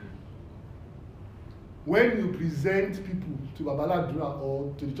 when you present people to Babaladura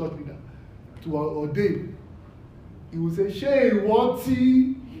or to the church leader to ordain, he will say, Ṣé ìwọ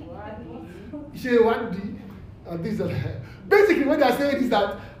and this and that. Basically, what they are saying is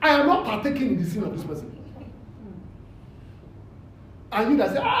that I am not partaking in the sin of this person. And you that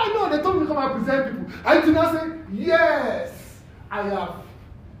say, no, they told me to come and present people. And you now say, yes, I have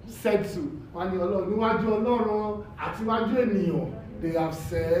said so. They have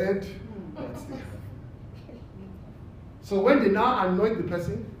said that. So when they now anoint the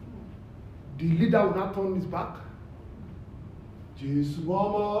person, the leader will not turn his back.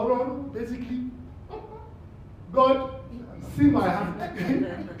 Basically, God, see my hand.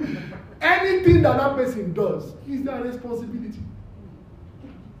 Anything that person does is their responsibility.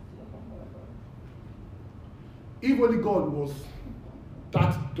 If only God was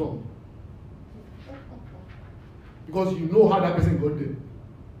that dumb. Because you know how that person got there.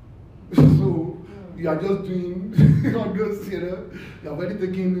 So you are just doing all those, you have already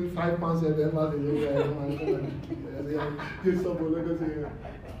taken 5 pounds and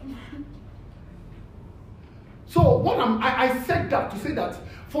so what I said that to say that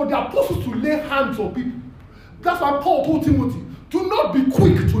for the apostles to lay hands on people, that's why Paul told Timothy, do not be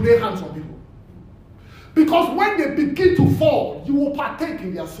quick to lay hands on people. Because when they begin to fall, you will partake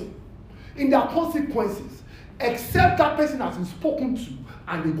in their sin, in their consequences, except that person has been spoken to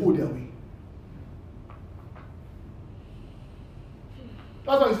and they go their way.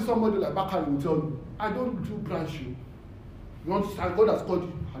 That's why you see somebody like Bakari will tell you, I don't do branch you. You want to stand, God has called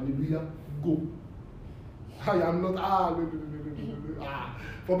you, hallelujah, go. I am not, no.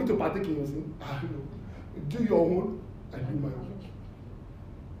 For me to partake in your sin, no. Do your own, I do my own.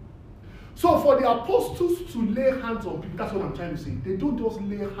 So for the apostles to lay hands on people, that's what I'm trying to say. They don't just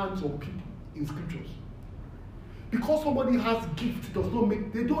lay hands on people in scriptures. Because somebody has gift, does not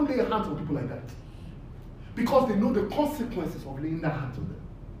make, they don't lay hands on people like that. Because they know the consequences of laying their hands on them.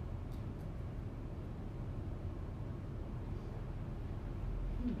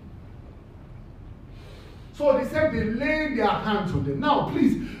 So they said they laid their hands on them. Now,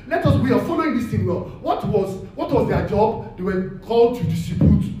 please, we are following this thing well. What was their job? They were called to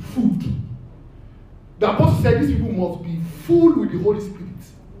distribute food. The apostle said these people must be full with the Holy Spirit.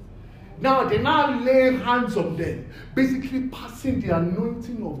 Now, they now lay hands on them, basically passing the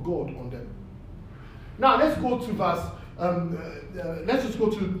anointing of God on them. Now, let's go to let's just go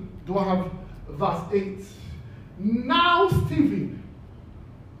to, do I have verse 8? Now, Stephen,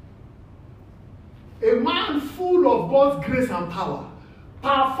 a man full of God's grace and power,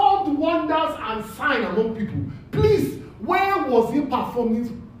 performed wonders and signs among people. Please, where was he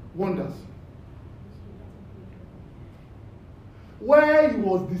performing wonders? Where he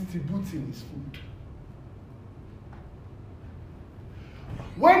was distributing his food.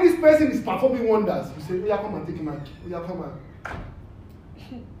 When this person is performing wonders, you say, oh yeah, come and take him out. Oh yeah, come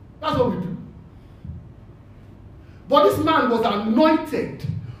and. That's what we do. But this man was anointed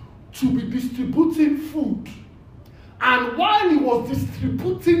to be distributing food. And while he was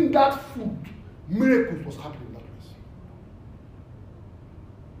distributing that food, miracles was happening in that place.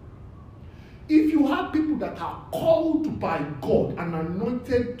 If you have people that are called by God and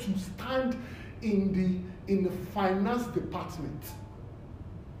anointed to stand in the finance department,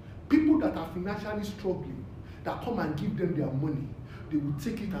 people that are financially struggling, that come and give them their money, they will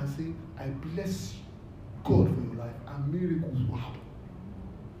take it and say, I bless God for your life, and miracles will happen.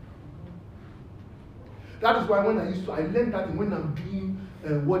 That is why when I learned that when I'm doing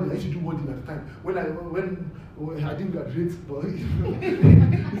wedding, I used to do wedding at the time. When I didn't graduate, but it's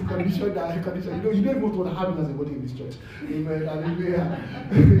condition. You don't even want to have it as a wedding in this church. Amen. Hallelujah.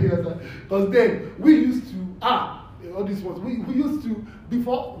 Because then we used to all these ones. We used to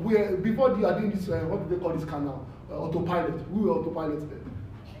before you are doing this. What do they call this car now? Autopilot. We were autopilot then.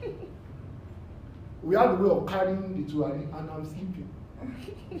 We had a way of carrying the tuari, and I'm sleeping.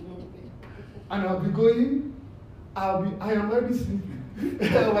 And I'll be going, I am already sleeping.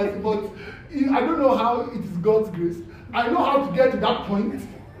 But I don't know how it is God's grace. I know how to get to that point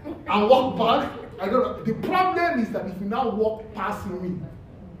and walk back. I don't know. The problem is that if you now walk past me,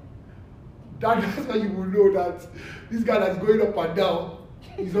 that's how you will know that this guy that's going up and down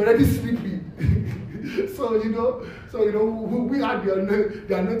is already sleeping. So we had the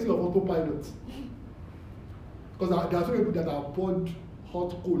anointing of autopilot. Because there are some people that are poured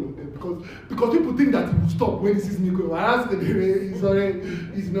hot coal on them because people think that he will stop when he sees me going. Whereas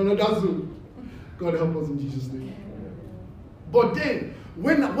he's in another zone. God help us in Jesus' name. But then,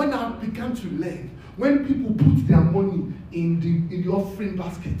 when I began to learn, when people put their money in the offering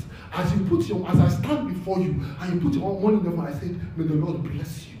basket, as I stand before you and you put your money in them, I said, may the Lord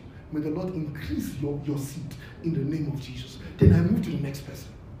bless you. May the Lord increase your seed in the name of Jesus. Then I move to the next person.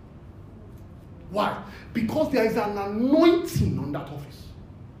 Why? Because there is an anointing on that office.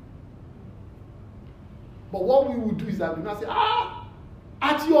 But what we will do is that we now say,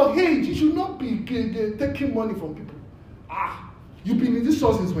 at your age, you should not be taking money from people. You've been in this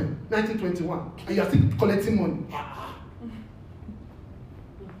church since when? 1921. And you are still collecting money.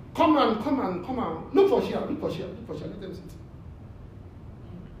 Come on. Look for share. Let them sit.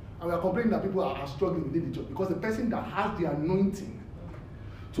 And we are complaining that people are struggling within the church because the person that has the anointing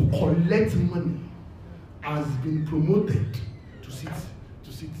to collect money has been promoted to sit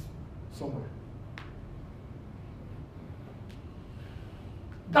somewhere.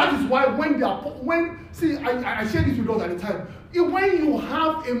 That is why I share this with us at the time. When you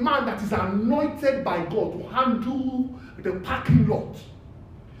have a man that is anointed by God to handle the parking lot,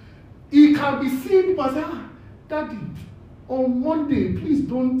 he can be seen as, Daddy, on Monday, please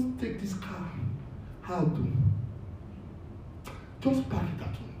don't take this car. How do? Just park it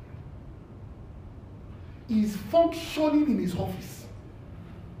at home. He's functioning in his office.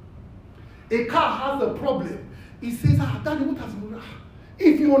 A car has a problem. He says, Daddy, what has been?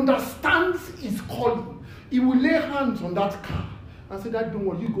 If he understands his calling, he will lay hands on that car and say, Daddy, don't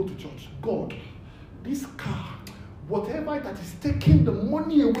worry, you go to church. God, this car, whatever that is taking the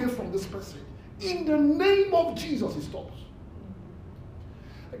money away from this person, in the name of Jesus, it stops.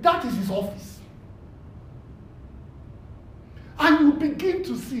 That is his office. And you begin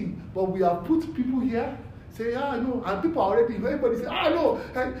to see, but we have put people here, say, no, and people are already, everybody say, no,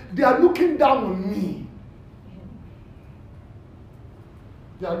 they are looking down on me.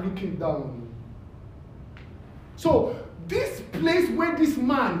 They are looking down on me. So, this place where this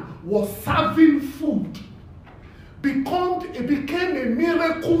man was serving food it became a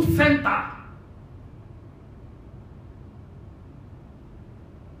miracle center.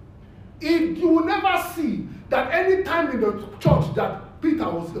 You will never see that any time in the church that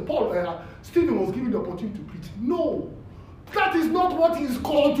Stephen was given the opportunity to preach. No, that is not what he is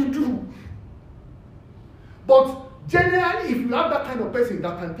called to do. But generally, if you have that kind of person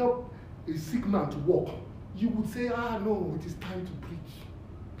that can help a sick man to walk, you would say, no, it is time to preach.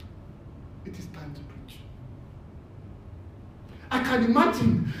 It is time to preach. I can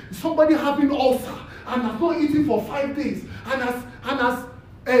imagine somebody having ulcer and has not eaten for 5 days, and as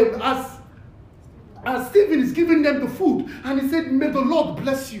Stephen is giving them the food, and he said, may the Lord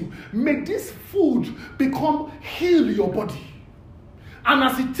bless you. May this food heal your body. And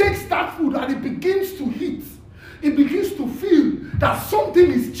as he takes that food and it begins to eat, he begins to feel that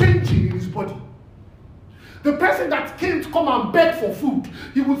something is changing in his body. The person that came to come and beg for food,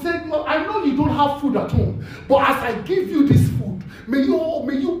 he will say, well, I know you don't have food at home, but as I give you this food, may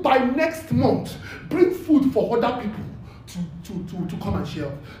you by next month bring food for other people to come and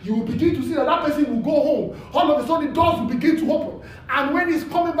share. You will begin to see that person will go home. All of a sudden, doors will begin to open. And when he's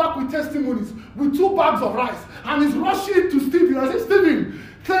coming back with testimonies, with 2 bags of rice, and he's rushing to Stephen, I say, Stephen,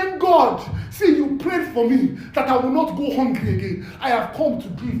 thank God. See, you prayed for me that I will not go hungry again. I have come to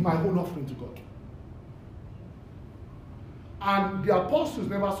give my whole offering to God. And the apostles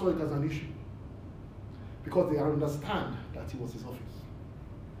never saw it as an issue because they understand that it was his office.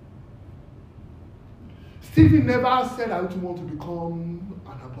 Stephen never said, I want to become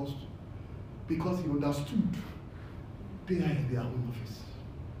an apostle because he understood they are in their own office.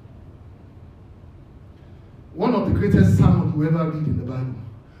 One of the greatest sermons you ever read in the Bible,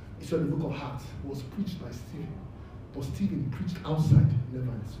 it's in the book of Acts, was preached by Stephen. But Stephen preached outside,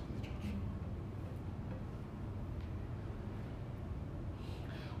 never in the church.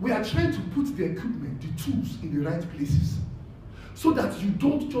 We are trying to put the equipment, the tools in the right places so that you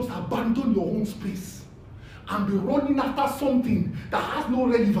don't just abandon your own space and be running after something that has no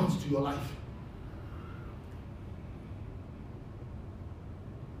relevance to your life.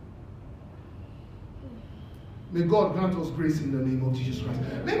 May God grant us grace in the name of Jesus Christ.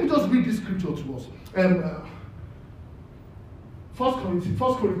 Let me just read this scripture to us. 1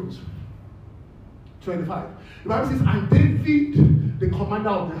 Chronicles 25. The Bible says, and David, the commander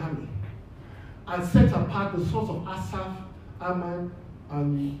of the army, and set apart the sons of Asaph, Aman,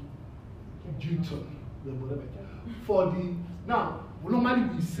 and Jeduthun. Now, normally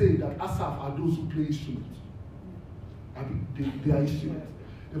we say that Asaph are those who play instruments. I mean, they are instruments.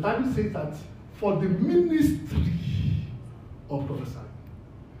 The Bible says that for the ministry of prophesying,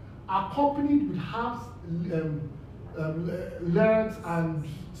 accompanied with harps, lyres, and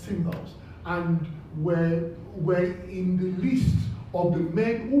cymbals, and were in the list of the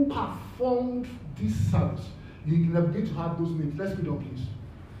men who performed this service. You can begin to have those names. Let's read on, please.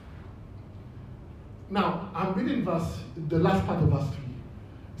 Now, I'm reading the last part of verse 3.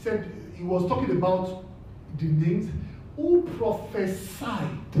 It said he was talking about the names. Who prophesied?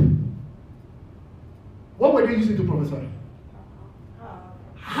 What were they using to prophesy?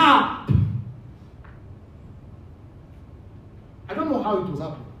 Harp. I don't know how it was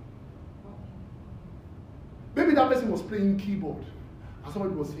happening. Maybe that person was playing keyboard and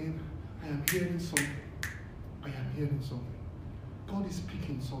somebody was saying, I am hearing something. I am hearing something. God is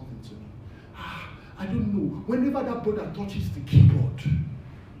speaking something to me. I don't know. Whenever that brother touches the keyboard,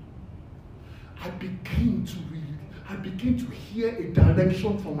 I begin to read. I begin to hear a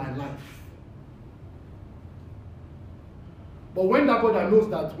direction for my life. But when that brother knows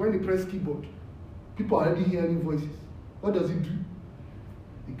that when he presses keyboard, people are already hearing voices, what does he do?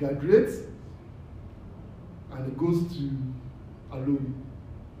 He graduates and he goes to Aloy.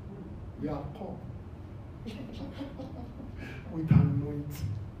 We have come with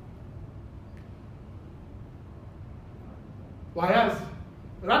anointing. Whereas,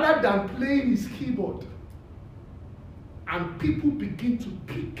 rather than playing his keyboard, and people begin to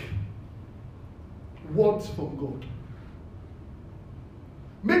pick words from God.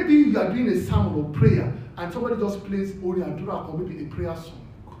 Maybe you are doing a sermon or prayer, and somebody just plays Ori Adura or maybe a prayer song,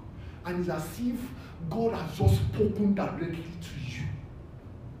 and it's as if God has just spoken directly to you.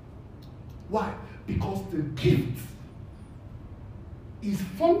 Why? Because the gift is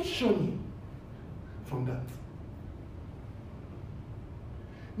functioning from that.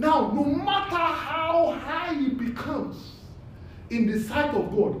 Now, no matter how high it becomes in the sight of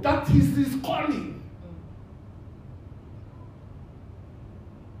God, that is his calling.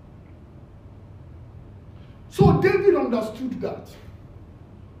 So David understood that.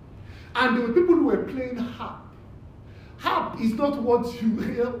 And there were people who were playing harp. Harp is not what you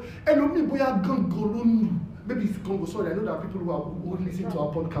hear. Maybe it's Congo. Sorry, I know there are people who listen to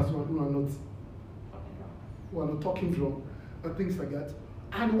our podcast who are not talking drum or things like that.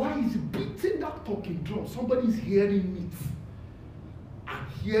 And while he's beating that talking drum, somebody is hearing it. And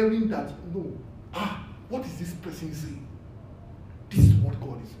hearing that, no, what is this person saying? This is what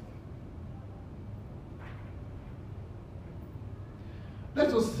God is saying.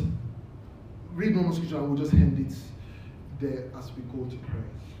 Let's just read one more scripture and we'll just end it there as we go to prayer.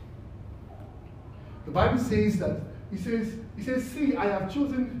 The Bible says that, it says, see, I have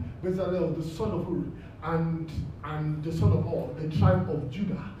chosen Bezalel, the son of Uri, and the son of Hur, the tribe of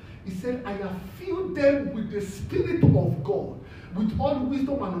Judah. He said, I have filled them with the Spirit of God, with all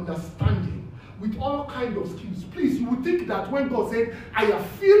wisdom and understanding, with all kinds of skills. Please, you would think that when God said, I have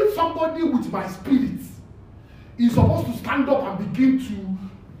filled somebody with my spirit, he's supposed to stand up and begin to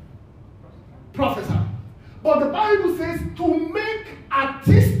prophesy. But the Bible says to make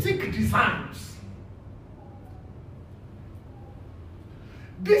artistic designs.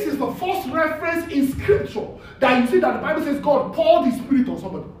 This is the first reference in scripture that you see that the Bible says God poured his spirit on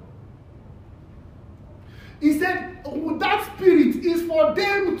somebody. He said that spirit is for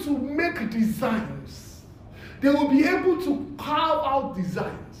them to make designs. They will be able to carve out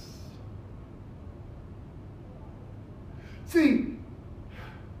designs. See,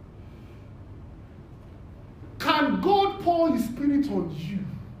 can God pour his spirit on you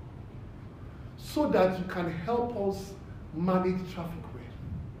so that you can help us manage traffic well?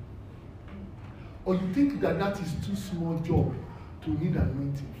 Or you think that that is too small job to need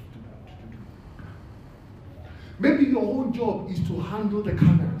anointing to do? Maybe your whole job is to handle the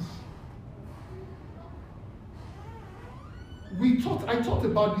cameras. I thought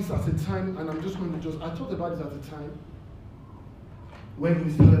about this at a time, and I'm just going to I thought about this at a time when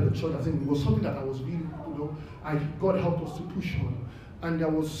we started the church. I think it was something that I was really, God helped us to push on. And there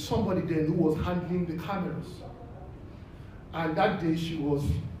was somebody then who was handling the cameras. And that day she was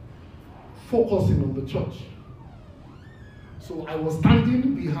focusing on the church. So I was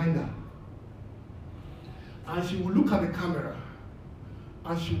standing behind her. And she would look at the camera.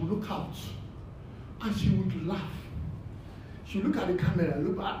 And she would look out. And she would laugh. She would look at the camera.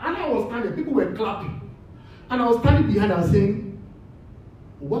 And I was standing. People were clapping. And I was standing behind her saying,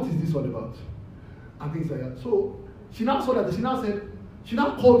 what is this all about? And things like that. So she now saw that. She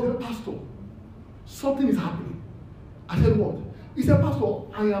now called the pastor. Something is happening. I said, what? He said, Pastor,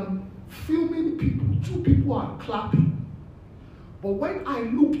 I am filming people. 2 people are clapping. But when I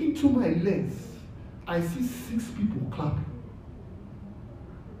look into my lens, I see 6 people clapping.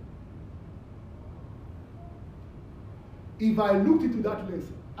 If I looked into that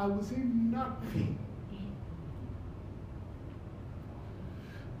lens, I would say nothing.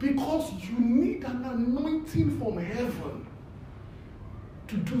 Because you need an anointing from heaven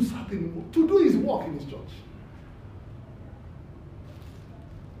to do something, to do his work in his church.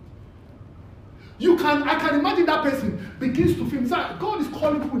 I can imagine that person begins to film. So God is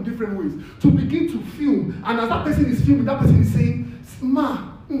calling people in different ways to begin to film. And as that person is filming, that person is saying, Ma,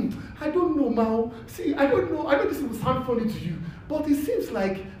 I don't know, Ma. See, I don't know. I know this will sound funny to you. But it seems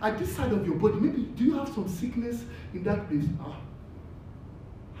like at this side of your body, maybe do you have some sickness in that place?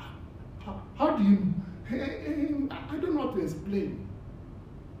 How do you? I don't know how to explain.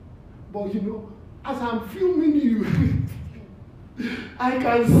 But as I'm filming you, I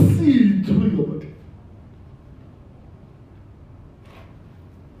can see through your body.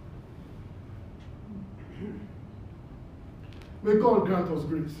 May God grant us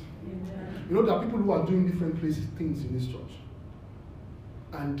grace. Amen. There are people who are doing different things in this church.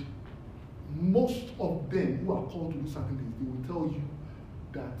 And most of them who are called to do certain things, they will tell you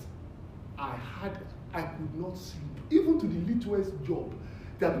that I could not sleep. Even to the littlest job,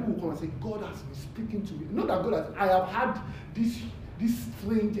 there are people who come and say, God has been speaking to me. Not that God has, I have had this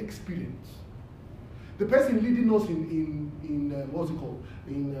strange experience. The person leading us in what's it called?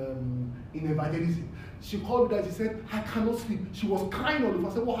 In evangelism. She called me that she said, I cannot sleep. She was crying all over. I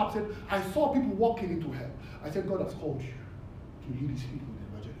said, what happened? I said, I saw people walking into hell. I said, God has called you to lead his people in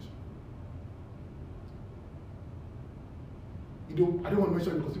evangelism. I don't want to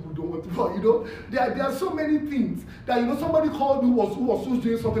mention it because people don't want to, there are so many things that, somebody called who was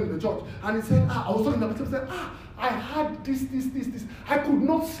doing something in the church, and he said, I was talking to him, said, I had this. I could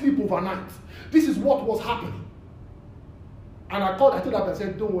not sleep overnight. This is what was happening. And I told that person, I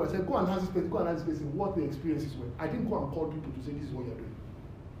said, don't worry. I said, go and ask this person what the experiences were. I didn't go and call people to say, this is what you're doing.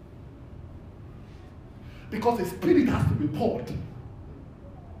 Because the Spirit has to be poured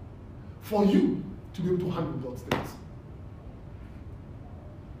for you to be able to handle God's things.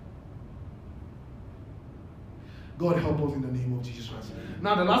 God help us in the name of Jesus Christ.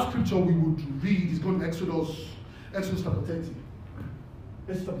 Now, the last scripture we would read is going to Exodus chapter 30.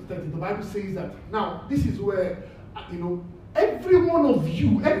 Exodus chapter 30. The Bible says that, now, this is where, every one of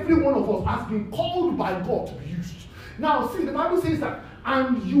us has been called by God to be used. Now, see, the Bible says that,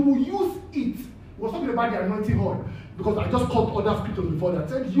 and you will use it. We're talking about the anointing oil, because I just called other scriptures before that.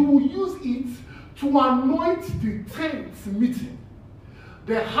 Said you will use it to anoint the tent meeting,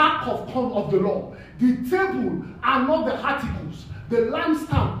 the ark of the Lord, the table and not the articles, the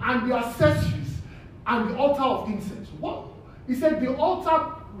lampstand and the accessories, and the altar of incense. What? He said the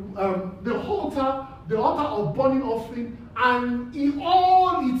altar of burning offering, and in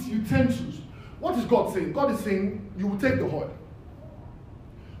all its utensils. What is God saying? God is saying, you will take the oil.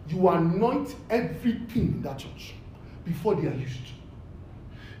 You anoint everything in that church before they are used.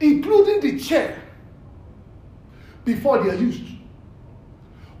 Including the chair before they are used.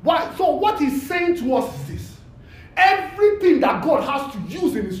 Why? So what he's saying to us is this. Everything that God has to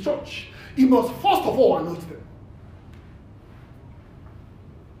use in his church, he must first of all anoint them.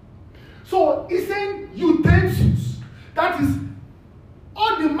 So he's saying utensils. That is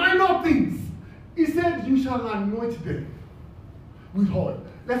all the minor things. He said you shall anoint them with oil.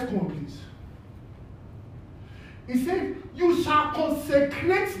 Let's go on, please. He said you shall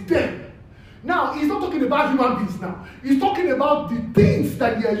consecrate them. Now, he's not talking about human beings now. He's talking about the things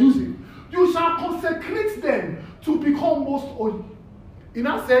that they are using. You shall consecrate them to become most holy. He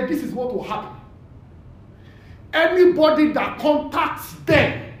now said this is what will happen. Anybody that contacts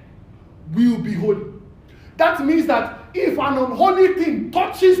them will be holy. That means that if an unholy thing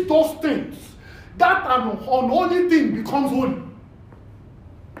touches those things, that an unholy thing becomes holy.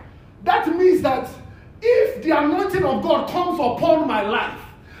 That means that if the anointing of God comes upon my life,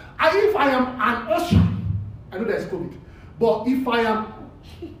 if I am an usher, I know there's COVID, but if I am,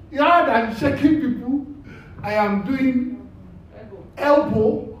 rather than shaking people, I am doing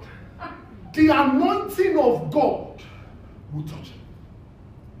elbow, the anointing of God will touch him.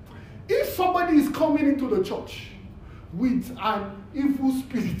 If somebody is coming into the church with an evil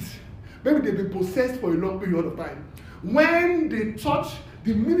spirit, maybe they've been possessed for a long period of time, when they touch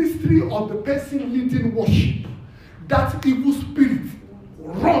the ministry of the person leading worship, that evil spirit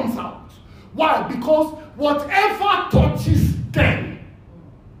runs out. Why? Because whatever touches them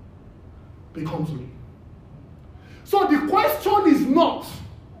becomes holy. So the question is not,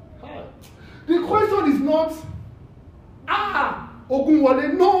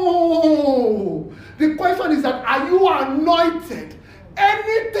 Ogunwole, no. The question is that, are you anointed?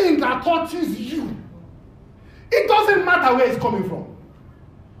 Anything that touches you, it doesn't matter where it's coming from,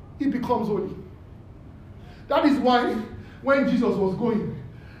 it becomes holy. That is why when Jesus was going,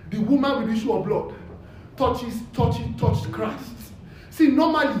 the woman with the issue of blood touched Christ. See,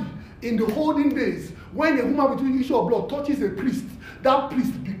 normally in the olden days, when a woman with the issue of blood touches a priest, that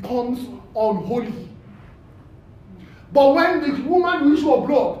priest becomes unholy. But when the woman with the issue of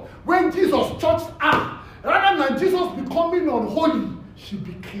blood When Jesus touched her, rather than Jesus becoming unholy, she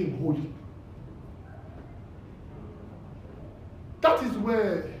became holy. That is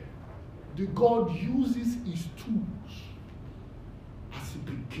where the God uses his tools as he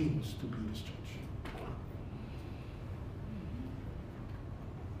begins to build his church.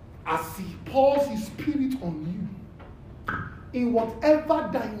 As he pours his spirit on you in whatever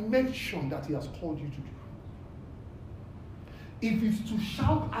dimension that he has called you to do. If it's to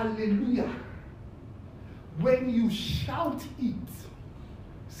shout hallelujah, when you shout it,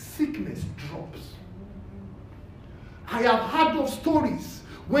 sickness drops. I have heard of stories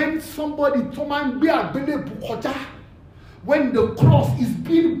when somebody when the cross is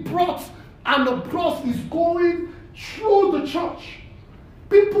being brought and the cross is going through the church,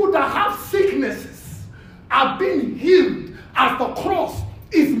 people that have sicknesses are being healed as the cross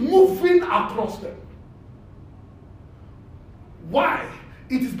is moving across them. Why?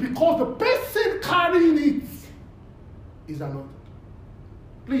 It is because the person carrying it is anointed.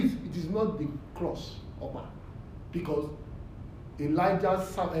 Please, it is not the cross of man. Because Elisha's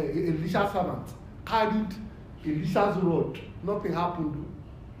servant carried Elisha's rod. Nothing happened.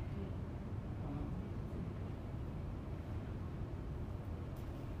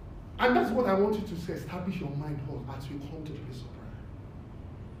 And that's what I want you to establish your mind on as we come to the place of prayer.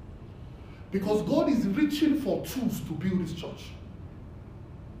 Because God is reaching for tools to build his church.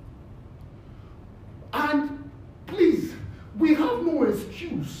 And please, we have no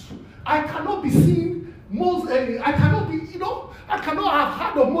excuse. I cannot be seen. I cannot have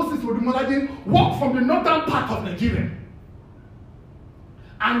heard of Moses Odumolade walk from the northern part of Nigeria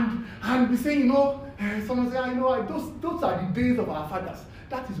and be saying, someone say, those are the days of our fathers.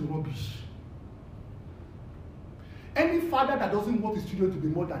 That is rubbish. Any father that doesn't want his children to be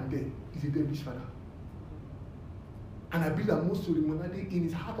more than them is a devilish father. And I believe that Moses Odumolade, in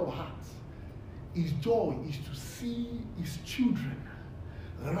his heart of hearts, his joy is to see his children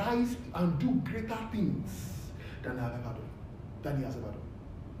rise and do greater things than he has ever done.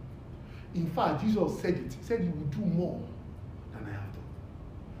 In fact, Jesus said it. He said he will do more than I have done.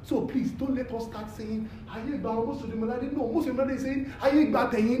 So please, don't let us start saying, no, Moses Odumolade is saying,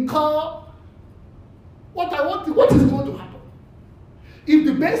 what is going to happen? If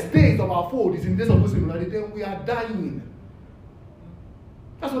the best days of our fold is in the days of Moses Odumolade, then we are dying.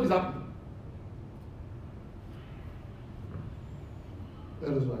 That's what is happening.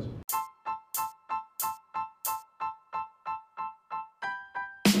 Let us rise up.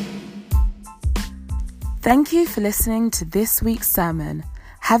 Thank you for listening to this week's sermon.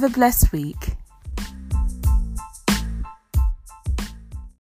 Have a blessed week.